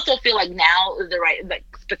 And I also feel like now is the right, like,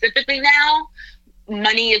 specifically now,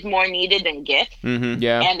 money is more needed than gifts. Mm-hmm.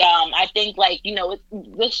 Yeah. And I think, like, you know,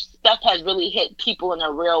 this stuff has really hit people in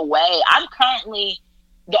a real way. I'm currently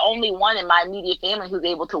the only one in my immediate family who's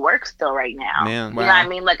able to work still right now. Man, wow. You know what I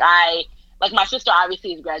mean? Like my sister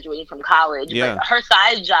obviously is graduating from college. Yeah. But her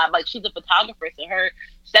side job, like, she's a photographer,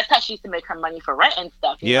 so that's how she used to make her money for rent and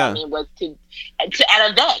stuff. You know what I mean? Was to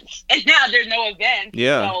at events. And now there's no events.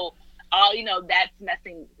 Yeah. So you know, that's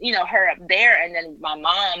messing, you know, her up there. And then my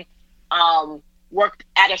mom worked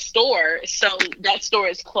at a store, so that store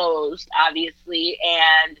is closed, obviously,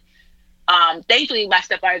 and thankfully my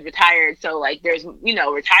stepfather is retired, so, like, there's, you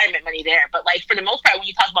know, retirement money there. But, like, for the most part, when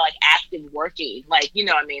you talk about, like, active working, like, you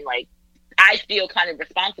know what I mean, like, I feel kind of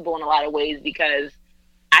responsible in a lot of ways, because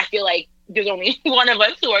I feel like there's only one of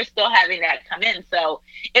us who are still having that come in. So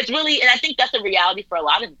it's really, and I think that's a reality for a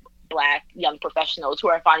lot of Black young professionals who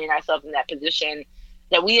are finding ourselves in that position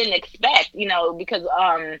that we didn't expect, you know, because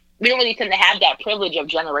we don't really tend to have that privilege of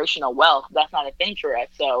generational wealth. That's not a thing for us.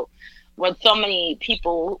 So with so many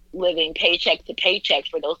people living paycheck to paycheck,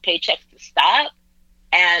 for those paychecks to stop,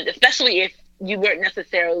 and especially if you weren't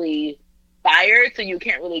necessarily fired, so you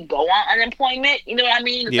can't really go on unemployment, you know what I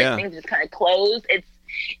mean? It's like things just kind of close.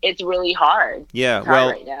 It's really hard. Yeah, it's hard well,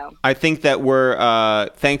 right now. I think that we're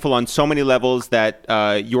thankful on so many levels that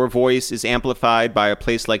your voice is amplified by a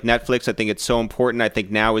place like Netflix. I think it's so important. I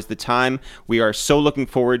think now is the time. We are so looking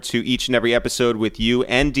forward to each and every episode with you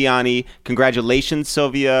and Diani. Congratulations,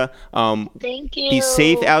 Sylvia. Thank you. Be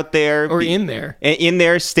safe out there. Or in there. In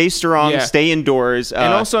there. Stay strong. Yeah. Stay indoors.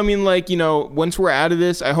 And also, I mean, like, you know, once we're out of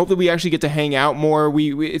this, I hope that we actually get to hang out more.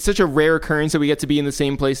 It's such a rare occurrence that we get to be in the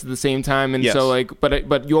same place at the same time. And so, like,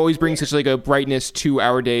 but you always bring such, like, a brightness to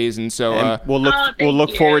our days, and so we'll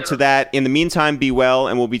look forward to that. In the meantime, be well,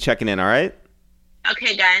 and we'll be checking in. All right.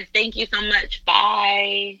 Okay, guys. Thank you so much.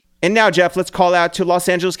 Bye. And now, Jeff, let's call out to Los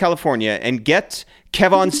Angeles, California, and get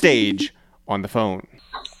KevOnStage on the phone.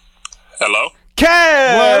 Hello.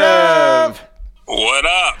 Kev. What up? What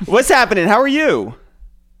up? What's happening? How are you?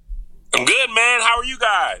 I'm good, man. How are you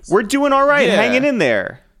guys? We're doing all right. Yeah. Hanging in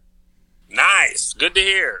there. Nice. Good to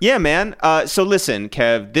hear. Yeah, man. So listen,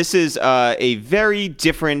 Kev, this is a very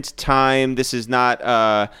different time. This is not,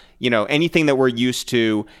 anything that we're used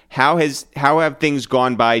to. How have things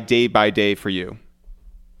gone by day for you?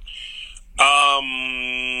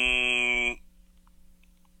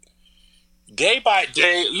 Day by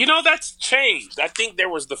day, that's changed. I think there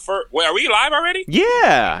was the first. Wait, are we live already?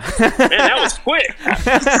 Yeah. Man, that was quick.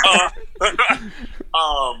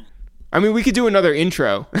 I mean, we could do another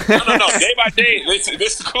intro. No. Day by day,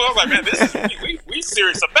 this is cool. I was like, man, we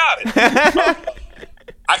serious about it.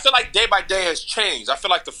 I feel like day by day has changed. I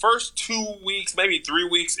feel like the first 2 weeks, maybe 3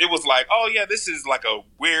 weeks, it was like, oh yeah, this is like a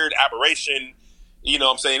weird aberration. You know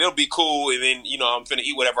what I'm saying? It'll be cool, and then I'm finna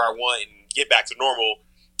eat whatever I want and get back to normal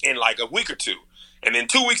in like a week or two. And then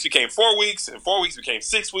 2 weeks became 4 weeks, and 4 weeks became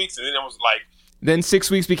 6 weeks, and then I was like... Then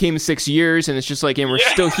 6 weeks became 6 years, and it's just like, and we're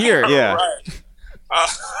still here. Yeah.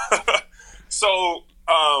 Right. So,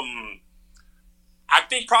 I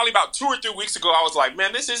think probably about 2 or 3 weeks ago, I was like,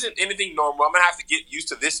 man, this isn't anything normal. I'm going to have to get used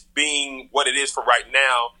to this being what it is for right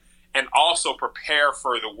now, and also prepare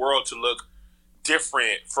for the world to look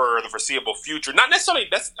different for the foreseeable future. Not necessarily,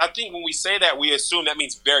 I think when we say that, we assume that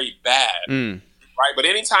means very bad, right? But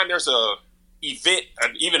anytime there's a event,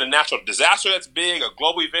 even a natural disaster that's big, a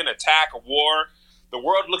global event, attack, a war, the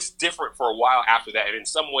world looks different for a while after that. And in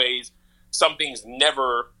some ways, some things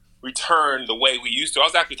never return the way we used to. I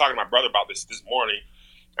was actually talking to my brother about this morning,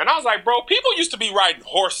 and I was like, bro, people used to be riding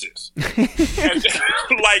horses. and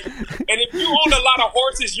if you owned a lot of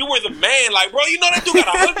horses, you were the man. Like, bro, that dude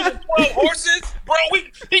got 112 horses? Bro,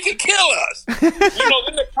 he could kill us. Then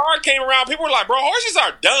the car came around, people were like, bro, horses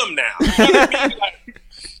are dumb now. You know what I mean?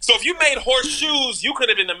 So if you made horseshoes, you could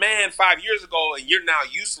have been the man 5 years ago, and you're now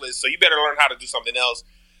useless. So you better learn how to do something else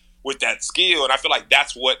with that skill. And I feel like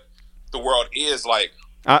that's what the world is like.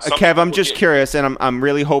 Kev, I'm just curious, and I'm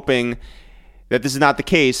really hoping that this is not the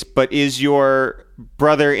case, but is your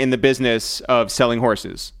brother in the business of selling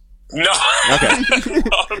horses? No. Okay.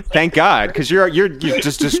 Thank God, because you're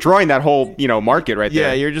just destroying that whole market right there.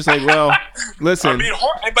 Yeah, you're just like, well, listen. I mean,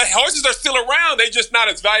 but horses are still around. They're just not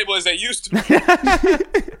as valuable as they used to be.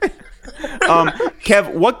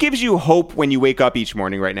 Kev, what gives you hope when you wake up each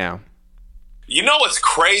morning right now? You know what's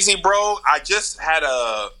crazy, bro? I just had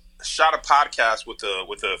shot a podcast with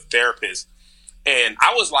a therapist, and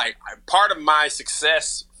I was like, part of my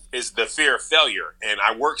success is the fear of failure, and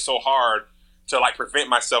I work so hard to like prevent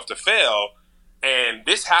myself to fail. And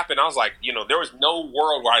this happened. I was like, there was no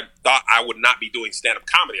world where I thought I would not be doing stand-up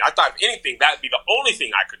comedy. I thought, if anything, that'd be the only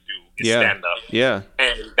thing I could do is stand-up. Yeah.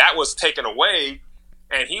 And that was taken away.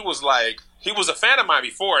 And he was like, he was a fan of mine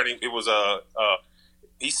before, and it was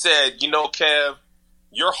he said, Kev,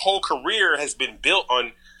 your whole career has been built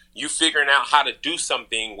on you figuring out how to do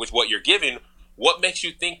something with what you're given. What makes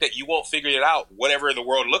you think that you won't figure it out, whatever the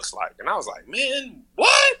world looks like? And I was like, man,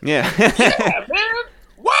 what? Yeah. Yeah, man.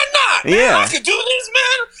 Why not? Man, yeah. I could do this,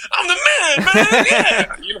 man. I'm the man, man.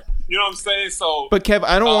 Yeah. You know what I'm saying? So, but Kev,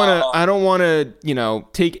 I don't want to,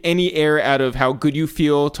 take any air out of how good you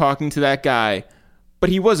feel talking to that guy. But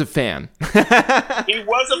he was a fan. He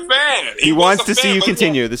was a fan. He wants to see you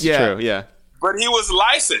continue. This is true. Yeah. But he was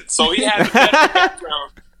licensed, so he had the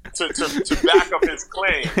background to back up his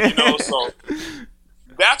claim. So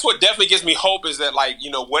that's what definitely gives me hope, is that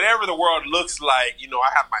whatever the world looks like, I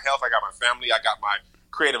have my health, I got my family, I got my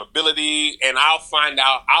creative ability, and I'll find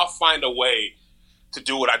a way to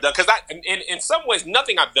do what I've done. Because in some ways,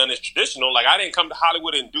 nothing I've done is traditional. Like, I didn't come to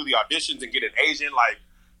Hollywood and do the auditions and get an agent.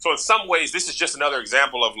 So in some ways, this is just another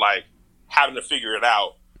example of having to figure it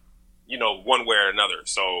out, one way or another.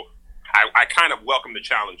 So I kind of welcome the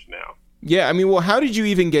challenge now. Yeah, I mean, well, how did you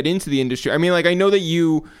even get into the industry? I mean, I know that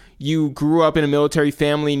you grew up in a military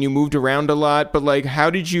family and you moved around a lot, but how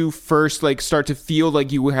did you first start to feel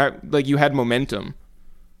like you had momentum?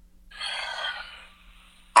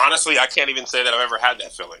 Honestly, I can't even say that I've ever had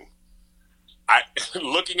that feeling.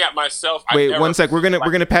 Looking at myself. Wait, one sec. We're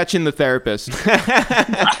gonna patch in the therapist.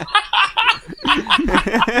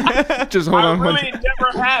 Just hold on. I really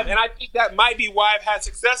never have, and I think that might be why I've had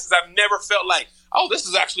successes. I've never felt like, oh, this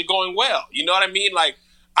is actually going well. You know what I mean?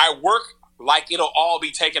 I work like it'll all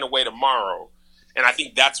be taken away tomorrow, and I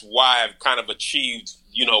think that's why I've kind of achieved,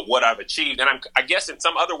 what I've achieved. And I guess in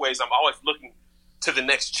some other ways, I'm always looking to the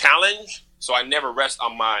next challenge, so I never rest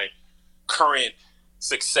on my current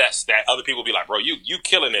success that other people be like, bro, you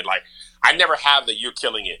killing it. I never have the you're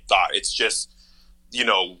killing it thought. It's just,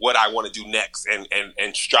 what I want to do next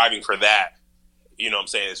and striving for that. You know what I'm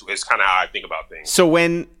saying? It's kind of how I think about things.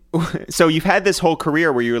 So you've had this whole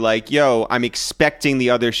career where you're like, yo, I'm expecting the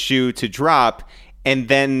other shoe to drop, and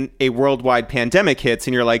then a worldwide pandemic hits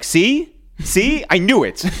and you're like, see? See, I knew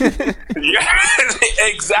it. Yeah,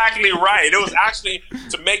 exactly right. It was actually,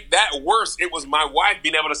 to make that worse, it was my wife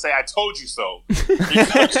being able to say, "I told you so."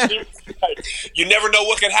 You never know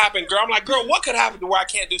what could happen, girl. I'm like, girl, what could happen to where I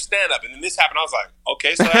can't do stand up? And then this happened. I was like,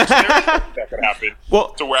 okay, so actually there is something that could happen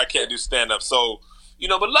to where I can't do stand up. So,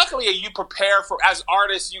 but luckily you prepare for, as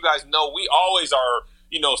artists, you guys know, we always are,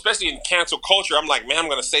 especially in cancel culture. I'm like, man, I'm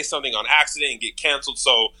going to say something on accident and get canceled.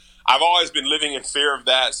 So I've always been living in fear of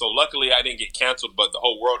that. So luckily I didn't get canceled, but the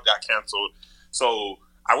whole world got canceled. So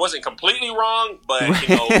I wasn't completely wrong, but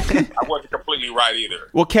I wasn't completely right either.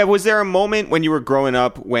 Well, Kev, was there a moment when you were growing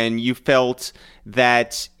up when you felt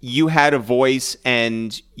that you had a voice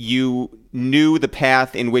and you knew the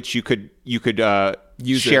path in which you could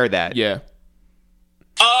share that? Yeah.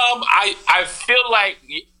 I feel like,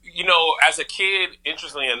 as a kid,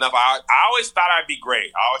 interestingly enough, I always thought I'd be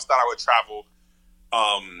great. I always thought I would travel.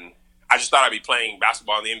 I just thought I'd be playing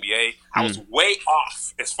basketball in the NBA. I was way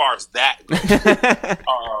off as far as that goes.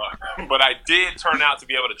 But I did turn out to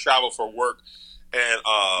be able to travel for work and,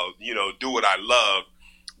 do what I love.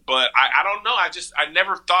 But I don't know. I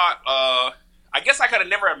never thought, I guess I could have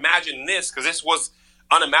never imagined this, because this was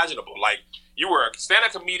unimaginable. Like, you were a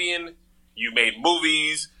stand-up comedian, you made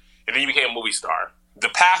movies, and then you became a movie star. The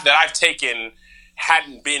path that I've taken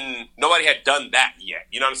nobody had done that yet.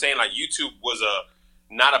 You know what I'm saying? Like, YouTube was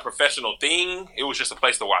not a professional thing. It was just a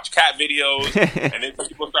place to watch cat videos, and then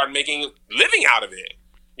people started making living out of it.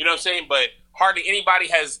 You know what I'm saying? But hardly anybody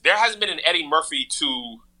there hasn't been an Eddie Murphy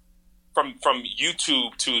from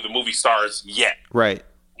YouTube to the movie stars yet. Right.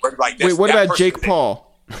 Like wait, what about Jake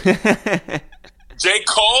Paul? Jake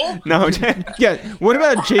Cole? No, yeah. What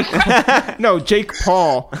about Jake? No, Jake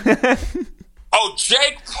Paul. Oh,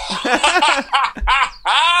 Jake.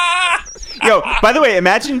 Yo, by the way,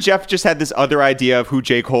 imagine Jeff just had this other idea of who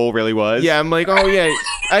J. Cole really was. Yeah, I'm like, oh yeah,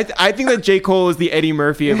 I think that J. Cole is the Eddie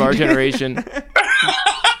Murphy of our generation.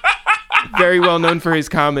 Very well known for his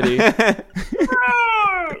comedy. But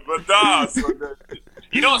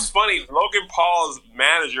no, what's funny? Logan Paul's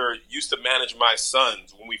manager used to manage my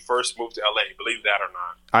sons when we first moved to LA. Believe that or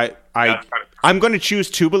not? I'm going to choose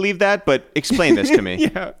to believe that, but explain this to me.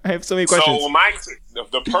 Yeah, I have so many questions. So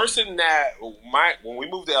the person when we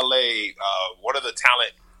moved to LA, one of the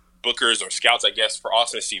talent bookers or scouts, I guess, for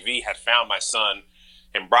Austin CV had found my son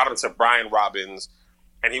and brought him to Brian Robbins,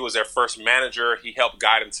 and he was their first manager. He helped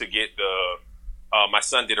guide him to get my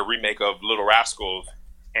son did a remake of Little Rascals.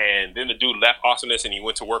 And then the dude left Awesomeness and he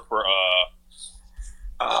went to work for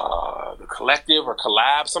the Collective or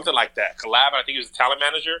Collab, something like that. Collab, I think he was a talent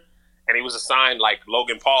manager. And he was assigned like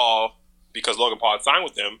Logan Paul because Logan Paul had signed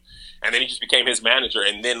with them. And then he just became his manager.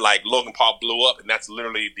 And then like Logan Paul blew up, and that's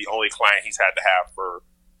literally the only client he's had to have for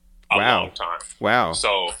a long time. Wow.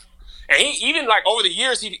 So, and he even like over the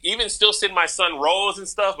years, he even still send my son roles and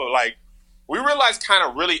stuff. But like, we realized kind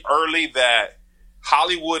of really early that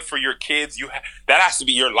Hollywood for your kids, that has to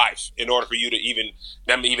be your life in order for you to even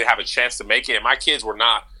have a chance to make it. And my kids were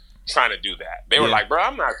not trying to do that. They were like, bro,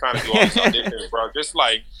 I'm not trying to do all this auditions, bro. Just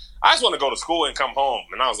like, I just want to go to school and come home.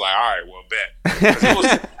 And I was like, all right, well, bet.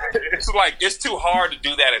 It's like, it's too hard to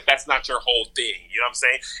do that if that's not your whole thing. You know what I'm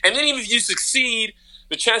saying? And then even if you succeed,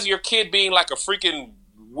 the chance of your kid being like a freaking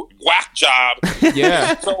whack job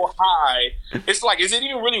is so high. It's like, is it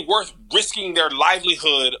even really worth risking their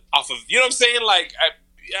livelihood off of, you know what I'm saying? Like,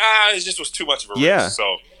 it just was too much of a risk.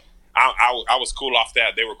 So I was cool off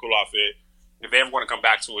that. They were cool off it. If they ever want to come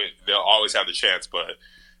back to it, they'll always have the chance, but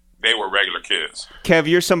they were regular kids. Kev,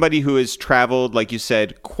 you're somebody who has traveled, like you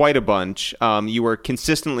said, quite a bunch. You were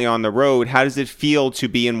consistently on the road. How does it feel to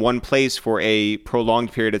be in one place for a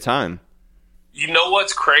prolonged period of time? You know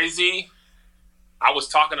what's crazy? I was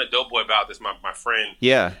talking to Doughboy about this, my friend.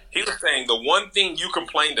 Yeah. He was saying the one thing you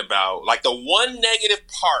complained about, like the one negative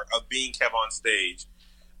part of being KevOnStage,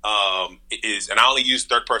 is, and I only use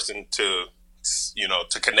third person to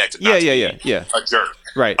connect. To not to be a jerk.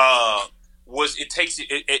 Right. Was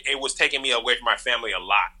it was taking me away from my family a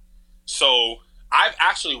lot. So I've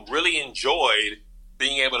actually really enjoyed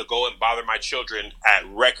being able to go and bother my children at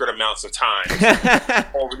record amounts of time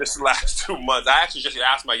over this last 2 months. I actually just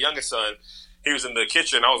asked my youngest son. He was in the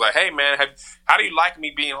kitchen. I was like, hey, man, how do you like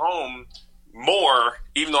me being home more,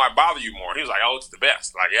 even though I bother you more? And he was like, oh, it's the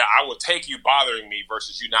best. Like, yeah, I will take you bothering me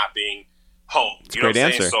versus you not being home. That's a great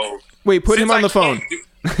answer. So, wait, put him on the phone.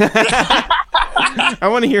 I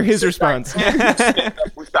want to hear his response.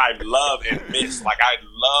 Which I love and miss. Like, I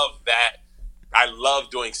love that. I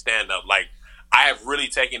love doing stand-up. Like, I have really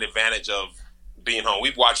taken advantage of being home.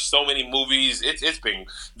 We've watched so many movies. It's been,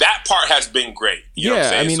 that part has been great. You know what I'm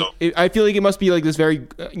saying? I mean, I feel like it must be like this very,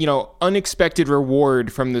 unexpected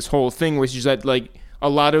reward from this whole thing, which is that like a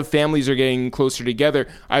lot of families are getting closer together.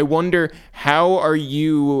 I wonder, how are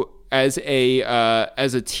you as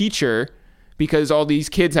a teacher, because all these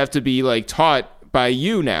kids have to be like taught by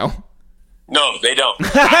you now? No, they don't.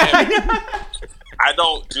 I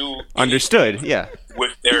don't do Understood. Yeah.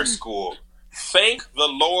 with their school. Thank the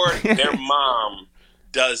Lord their mom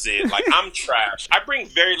does it. Like, I'm trash. I bring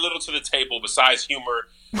very little to the table besides humor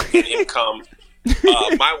and income.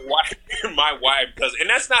 My wife does, and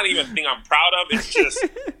that's not even a thing I'm proud of. It's just,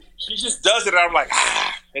 she just does it, and I'm like,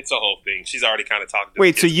 it's a whole thing. She's already kind of talking to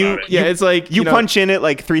Wait, the so kids you, about it. yeah, it's like, you punch in at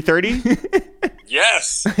like 3:30?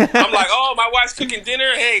 Yes. I'm like, oh, my wife's cooking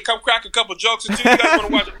dinner. Hey, come crack a couple jokes or two. You guys want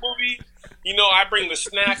to watch a movie? I bring the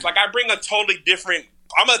snacks. Like, I bring a totally different,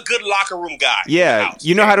 I'm a good locker room guy. Yeah,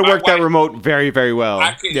 you know how to work that remote very, very well.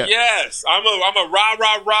 Yes. I'm a rah.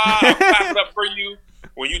 I'll clap it up for you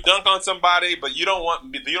when you dunk on somebody, but you don't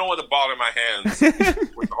want the ball in my hands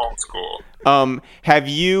with the homeschool. Have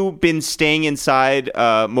you been staying inside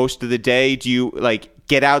most of the day? Do you like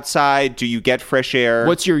get outside? Do you get fresh air?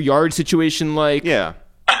 What's your yard situation like? Yeah.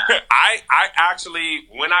 I actually,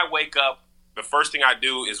 when I wake up, the first thing I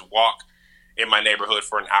do is walk in my neighborhood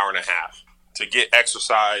for an hour and a half to get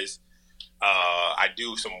exercise. I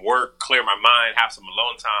do some work, clear my mind, have some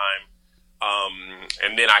alone time,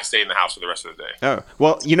 and then I stay in the house for the rest of the day. Oh,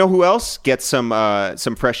 well, you know who else gets some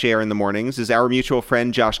fresh air in the mornings is our mutual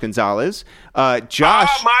friend Josh Gonzalez.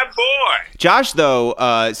 Josh, my boy. Josh,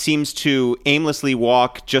 though, seems to aimlessly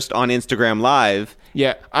walk just on Instagram Live.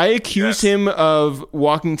 Yeah, I accuse him of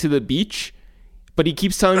walking to the beach, but he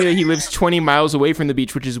keeps telling me that he lives 20 miles away from the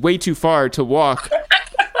beach, which is way too far to walk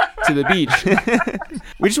to the beach.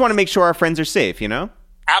 We just want to make sure our friends are safe,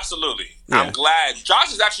 Absolutely. Yeah. I'm glad.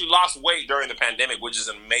 Josh has actually lost weight during the pandemic, which is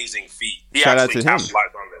an amazing feat. He Shout out actually to him.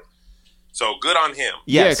 capitalized on this. So good on him.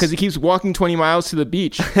 Yes. Yeah, because he keeps walking 20 miles to the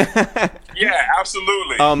beach. Yeah,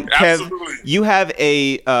 absolutely. Kev, Absolutely. you have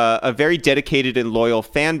a very dedicated and loyal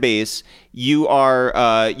fan base. You are,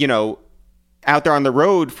 out there on the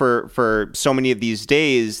road for so many of these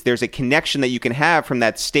days. There's a connection that you can have from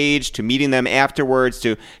that stage to meeting them afterwards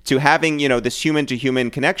to having, this human to human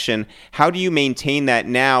connection. How do you maintain that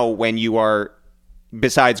now when you are,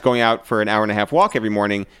 besides going out for an hour and a half walk every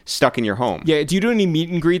morning, stuck in your home? Yeah, do you do any meet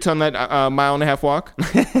and greets on that mile and a half walk?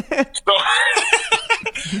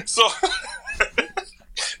 So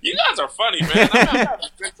you guys are funny, man. I'm having a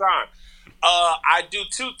good time. I do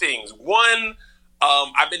two things. One,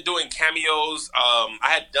 I've been doing cameos. I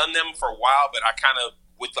had done them for a while, but I kind of,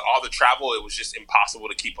 with all the travel, it was just impossible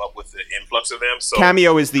to keep up with the influx of them. So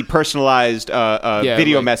Cameo is the personalized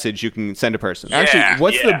video message you can send a person. Actually,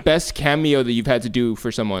 what's the best cameo that you've had to do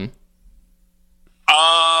for someone?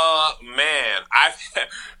 Man,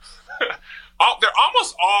 they're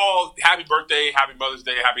almost all happy birthday, happy Mother's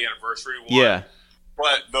Day, happy anniversary one. Yeah.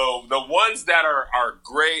 But the ones that are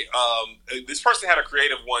great, this person had a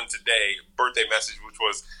creative one today, birthday message, which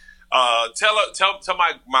was, tell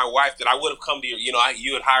my wife that I would have come to your,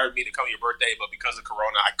 you had hired me to come to your birthday, but because of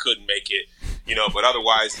Corona, I couldn't make it, but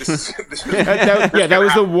otherwise, this is that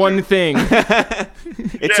was the one thing.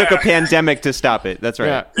 It took a pandemic to stop it. That's right.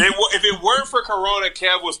 Yeah. If it weren't for Corona,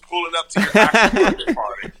 Kev was pulling up to your actual birthday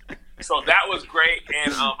party. So that was great.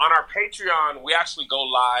 And on our Patreon, we actually go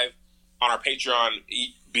live on our Patreon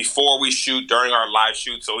before we shoot, during our live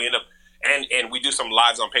shoot. So we end up, and we do some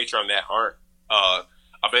lives on Patreon that aren't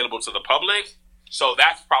available to the public. So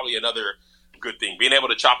that's probably another good thing. Being able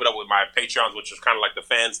to chop it up with my Patreons, which is kind of like the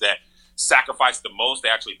fans that sacrifice the most. They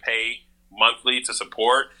actually pay monthly to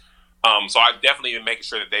support. So I've definitely been making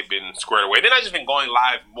sure that they've been squared away. Then I've just been going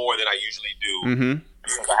live more than I usually do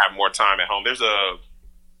because I have more time at home.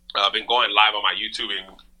 I've been going live on my YouTube,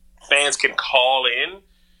 and fans can call in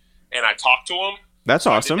and I talk to them. That's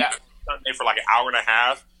awesome. I did that Sunday for like an hour and a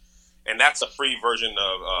half, and that's a free version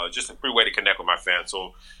of just a free way to connect with my fans.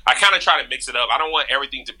 So I kind of try to mix it up. I don't want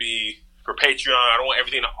everything to be for Patreon. I don't want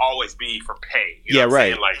everything to always be for pay. You know what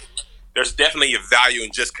I'm saying? Like, there's definitely a value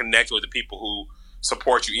in just connecting with the people who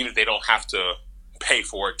support you, even if they don't have to pay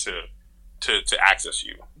for it to access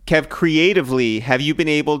you. Kev, creatively, have you been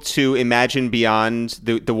able to imagine beyond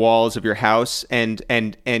the walls of your house and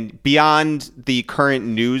beyond the current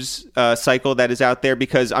news cycle that is out there?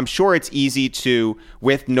 Because I'm sure it's easy to,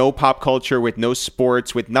 with no pop culture, with no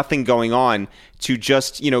sports, with nothing going on, to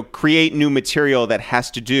just, create new material that has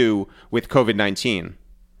to do with COVID-19.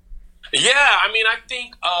 Yeah, I mean, I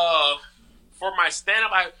think for my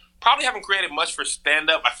stand-up, I probably haven't created much for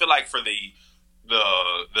stand-up. I feel like for the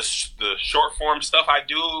the short form stuff I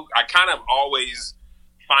do, I kind of always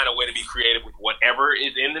find a way to be creative with whatever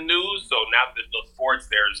is in the news. So now that there's no sports,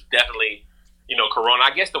 there's definitely, Corona.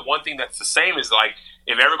 I guess the one thing that's the same is like,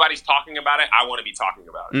 if everybody's talking about it, I want to be talking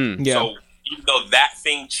about it. Yeah. So even though that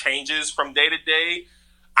thing changes from day to day,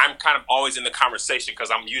 I'm kind of always in the conversation because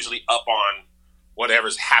I'm usually up on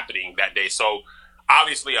whatever's happening that day. So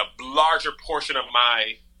obviously a larger portion of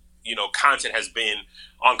my, content has been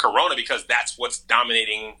on Corona because that's what's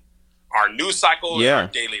dominating our news cycle and our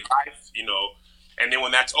daily life, and then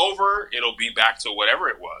when that's over, it'll be back to whatever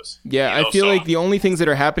it was. Yeah, I feel like the only things that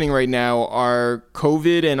are happening right now are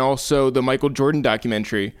COVID and also the Michael Jordan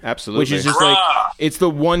documentary. Absolutely. Which is just it's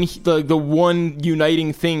the one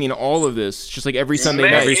uniting thing in all of this. Just like every Sunday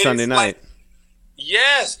night. Every Sunday night.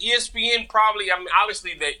 Yes, ESPN probably,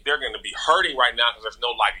 obviously they're going to be hurting right now because there's no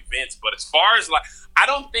live events. But as far as I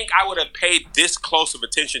don't think I would have paid this close of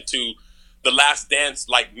attention to The Last Dance,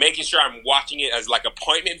 making sure I'm watching it as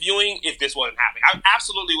appointment viewing if this wasn't happening. I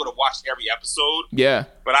absolutely would have watched every episode. Yeah.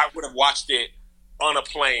 But I would have watched it on a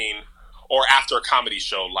plane or after a comedy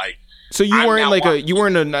show. So you weren't you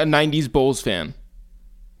weren't a 90s Bulls fan?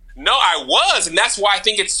 No, I was. And that's why I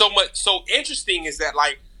think it's so interesting is that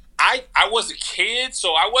I was a kid,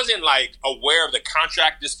 so I wasn't aware of the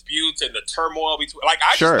contract disputes and the turmoil between.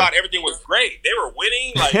 I just thought everything was great. They were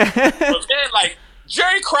winning. But then,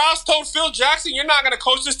 Jerry Krause told Phil Jackson, "You're not going to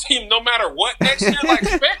coach this team no matter what next year."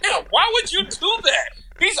 Fam, why would you do that?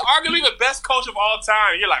 He's arguably the best coach of all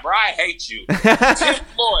time. You're like, bro, I hate you. Tim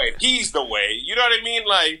Floyd, he's the way. You know what I mean?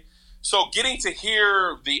 So getting to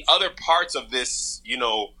hear the other parts of this,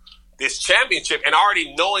 this championship and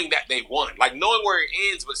already knowing that they won, knowing where it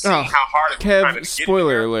ends, but seeing how hard it's trying to get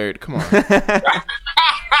spoiler alert, come on.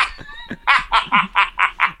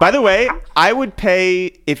 By the way, I would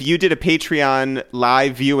pay if you did a Patreon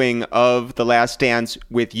live viewing of The Last Dance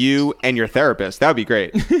with you and your therapist. That would be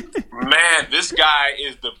great. Man, this guy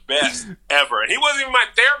is the best ever. And he wasn't even my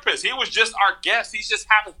therapist. He was just our guest. He just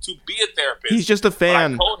happened to be a therapist. He's just a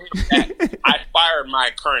fan. But I told him that I fired my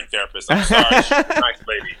current therapist. I'm sorry. She's a nice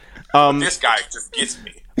lady. This guy just gets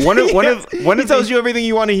me. One of tells you everything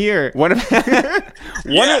you want to hear. One of the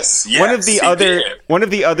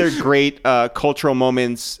other great cultural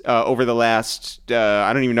moments over the last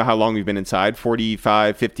I don't even know how long we've been inside,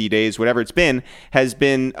 45, 50 days, whatever it's been, has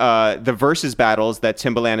been the versus battles that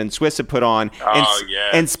Timbaland and Swiss have put on,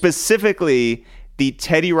 and specifically the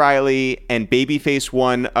Teddy Riley and Babyface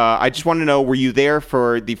one. I just want to know, were you there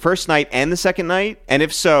for the first night and the second night? And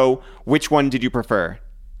if so, which one did you prefer?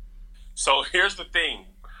 So here's the thing.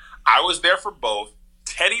 I was there for both.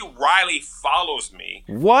 Teddy Riley follows me.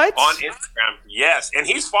 What? On Instagram. Yes. And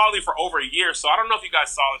he's followed me for over a year. So I don't know if you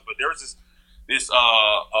guys saw this, but there was this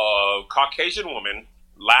Caucasian woman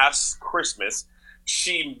last Christmas.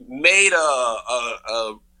 She made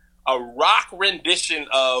a rock rendition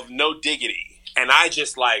of No Diggity. And I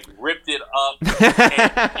just ripped it up.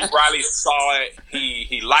 And Riley saw it.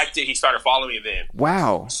 He liked it. He started following me then.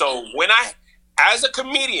 Wow. So as a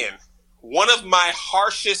comedian, one of my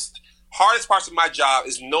hardest parts of my job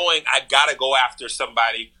is knowing I gotta go after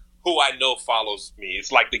somebody who I know follows me. It's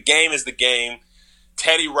the game is the game.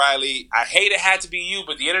 Teddy Riley, I hate it had to be you,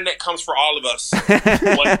 but the internet comes for all of us.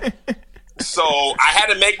 So I had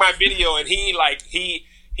to make my video, and he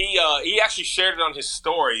actually shared it on his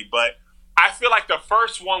story, but I feel like the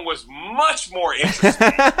first one was much more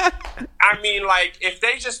interesting. I mean, if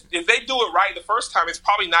they do it right the first time, it's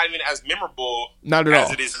probably not even as memorable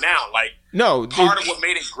as it is now. No, part of what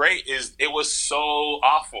made it great is it was so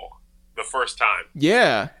awful the first time.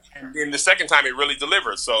 Yeah. And then the second time it really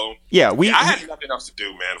delivered. So I had nothing else to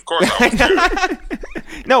do, man. Of course I was there.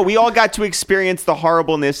 No, we all got to experience the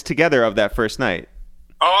horribleness together of that first night.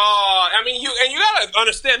 Oh, I mean, you gotta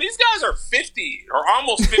understand, these guys are 50 or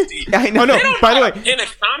almost 50. I know. No, by the way, in a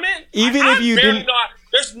comment, even if you didn't,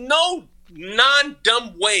 there's no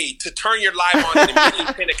non-dumb way to turn your live on and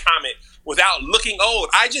immediately pin a comment without looking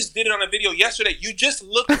old. I just did it on a video yesterday. You just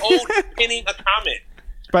looked old pinning a comment.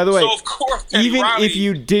 By the way, so of course, Teddy Riley, if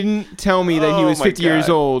you didn't tell me that he was 50 years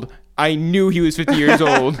old, I knew he was 50 years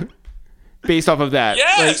old. Based off of that.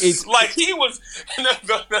 Yes, he was.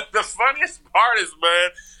 The funniest part is, man,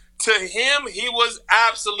 to him, he was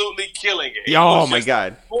absolutely killing it. Oh my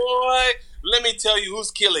God, boy! Let me tell you who's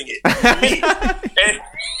killing it. Me. and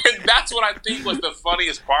that's what I think was the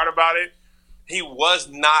funniest part about it. He was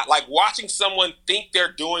not watching someone think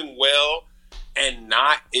they're doing well and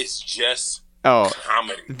not. It's just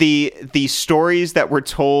comedy. The stories that were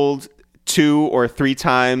told 2 or 3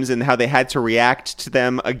 times and how they had to react to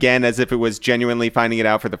them again as if it was genuinely finding it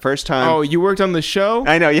out for the first time. Oh, you worked on the show?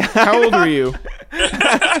 I know, yeah. How old were you?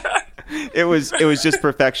 It was just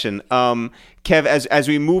perfection. Kev, as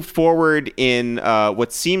we move forward in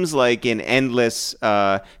what seems like an endless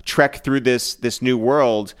trek through this new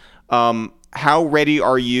world, how ready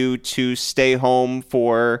are you to stay home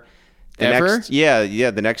for the next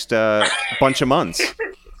the next bunch of months?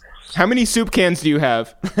 How many soup cans do you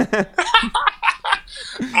have?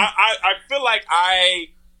 I feel like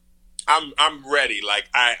I'm ready. Like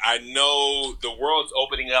I know the world's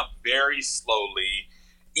opening up very slowly.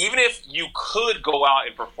 Even if you could go out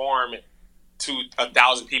and perform to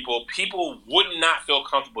 1,000 people, people would not feel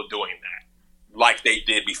comfortable doing that like they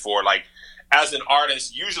did before. Like as an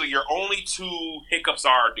artist, usually your only 2 hiccups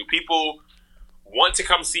are: do people want to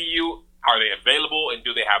come see you? Are they available? And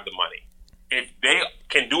do they have the money? If they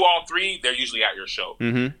can do all 3, they're usually at your show.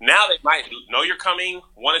 Mm-hmm. Now they might know you're coming,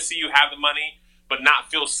 want to see you, have the money, but not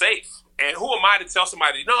feel safe. And who am I to tell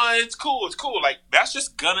somebody, no, it's cool. Like, that's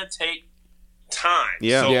just gonna take time.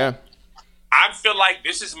 Yeah. So I feel like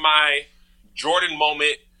this is my Jordan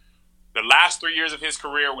moment. The last 3 years of his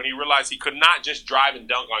career, when he realized he could not just drive and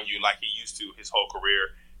dunk on you like he used to his whole career.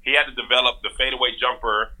 He had to develop the fadeaway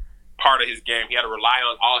jumper part of his game. He had to rely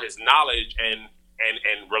on all his knowledge and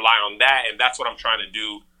rely on that. And that's what I'm trying to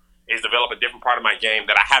do, is develop a different part of my game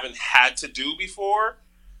that I haven't had to do before,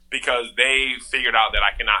 because they figured out that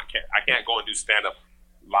I can't go and do stand-up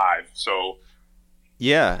live. So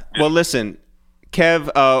yeah. Well, listen,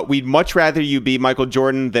 Kev, we'd much rather you be Michael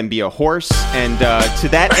Jordan than be a horse. And to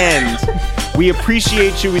that end, we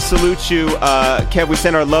appreciate you. We salute you. Kev, we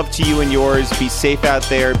send our love to you and yours. Be safe out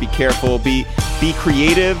there. Be careful. Be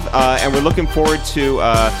creative. And we're looking forward to,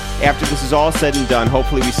 after this is all said and done,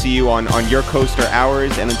 hopefully we see you on your coast or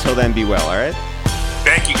ours. And until then, be well, all right?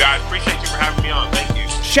 Thank you, guys. Appreciate you for having me on. Thank you.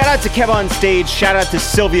 Shout out to KevOnStage, shout out to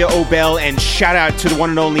Sylvia Obell, and shout out to the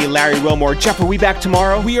one and only Larry Wilmore. Jeff, are we back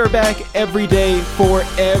tomorrow? We are back every day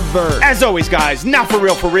forever. As always, guys, not for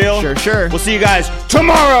real, for real. Sure. We'll see you guys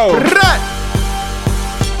tomorrow.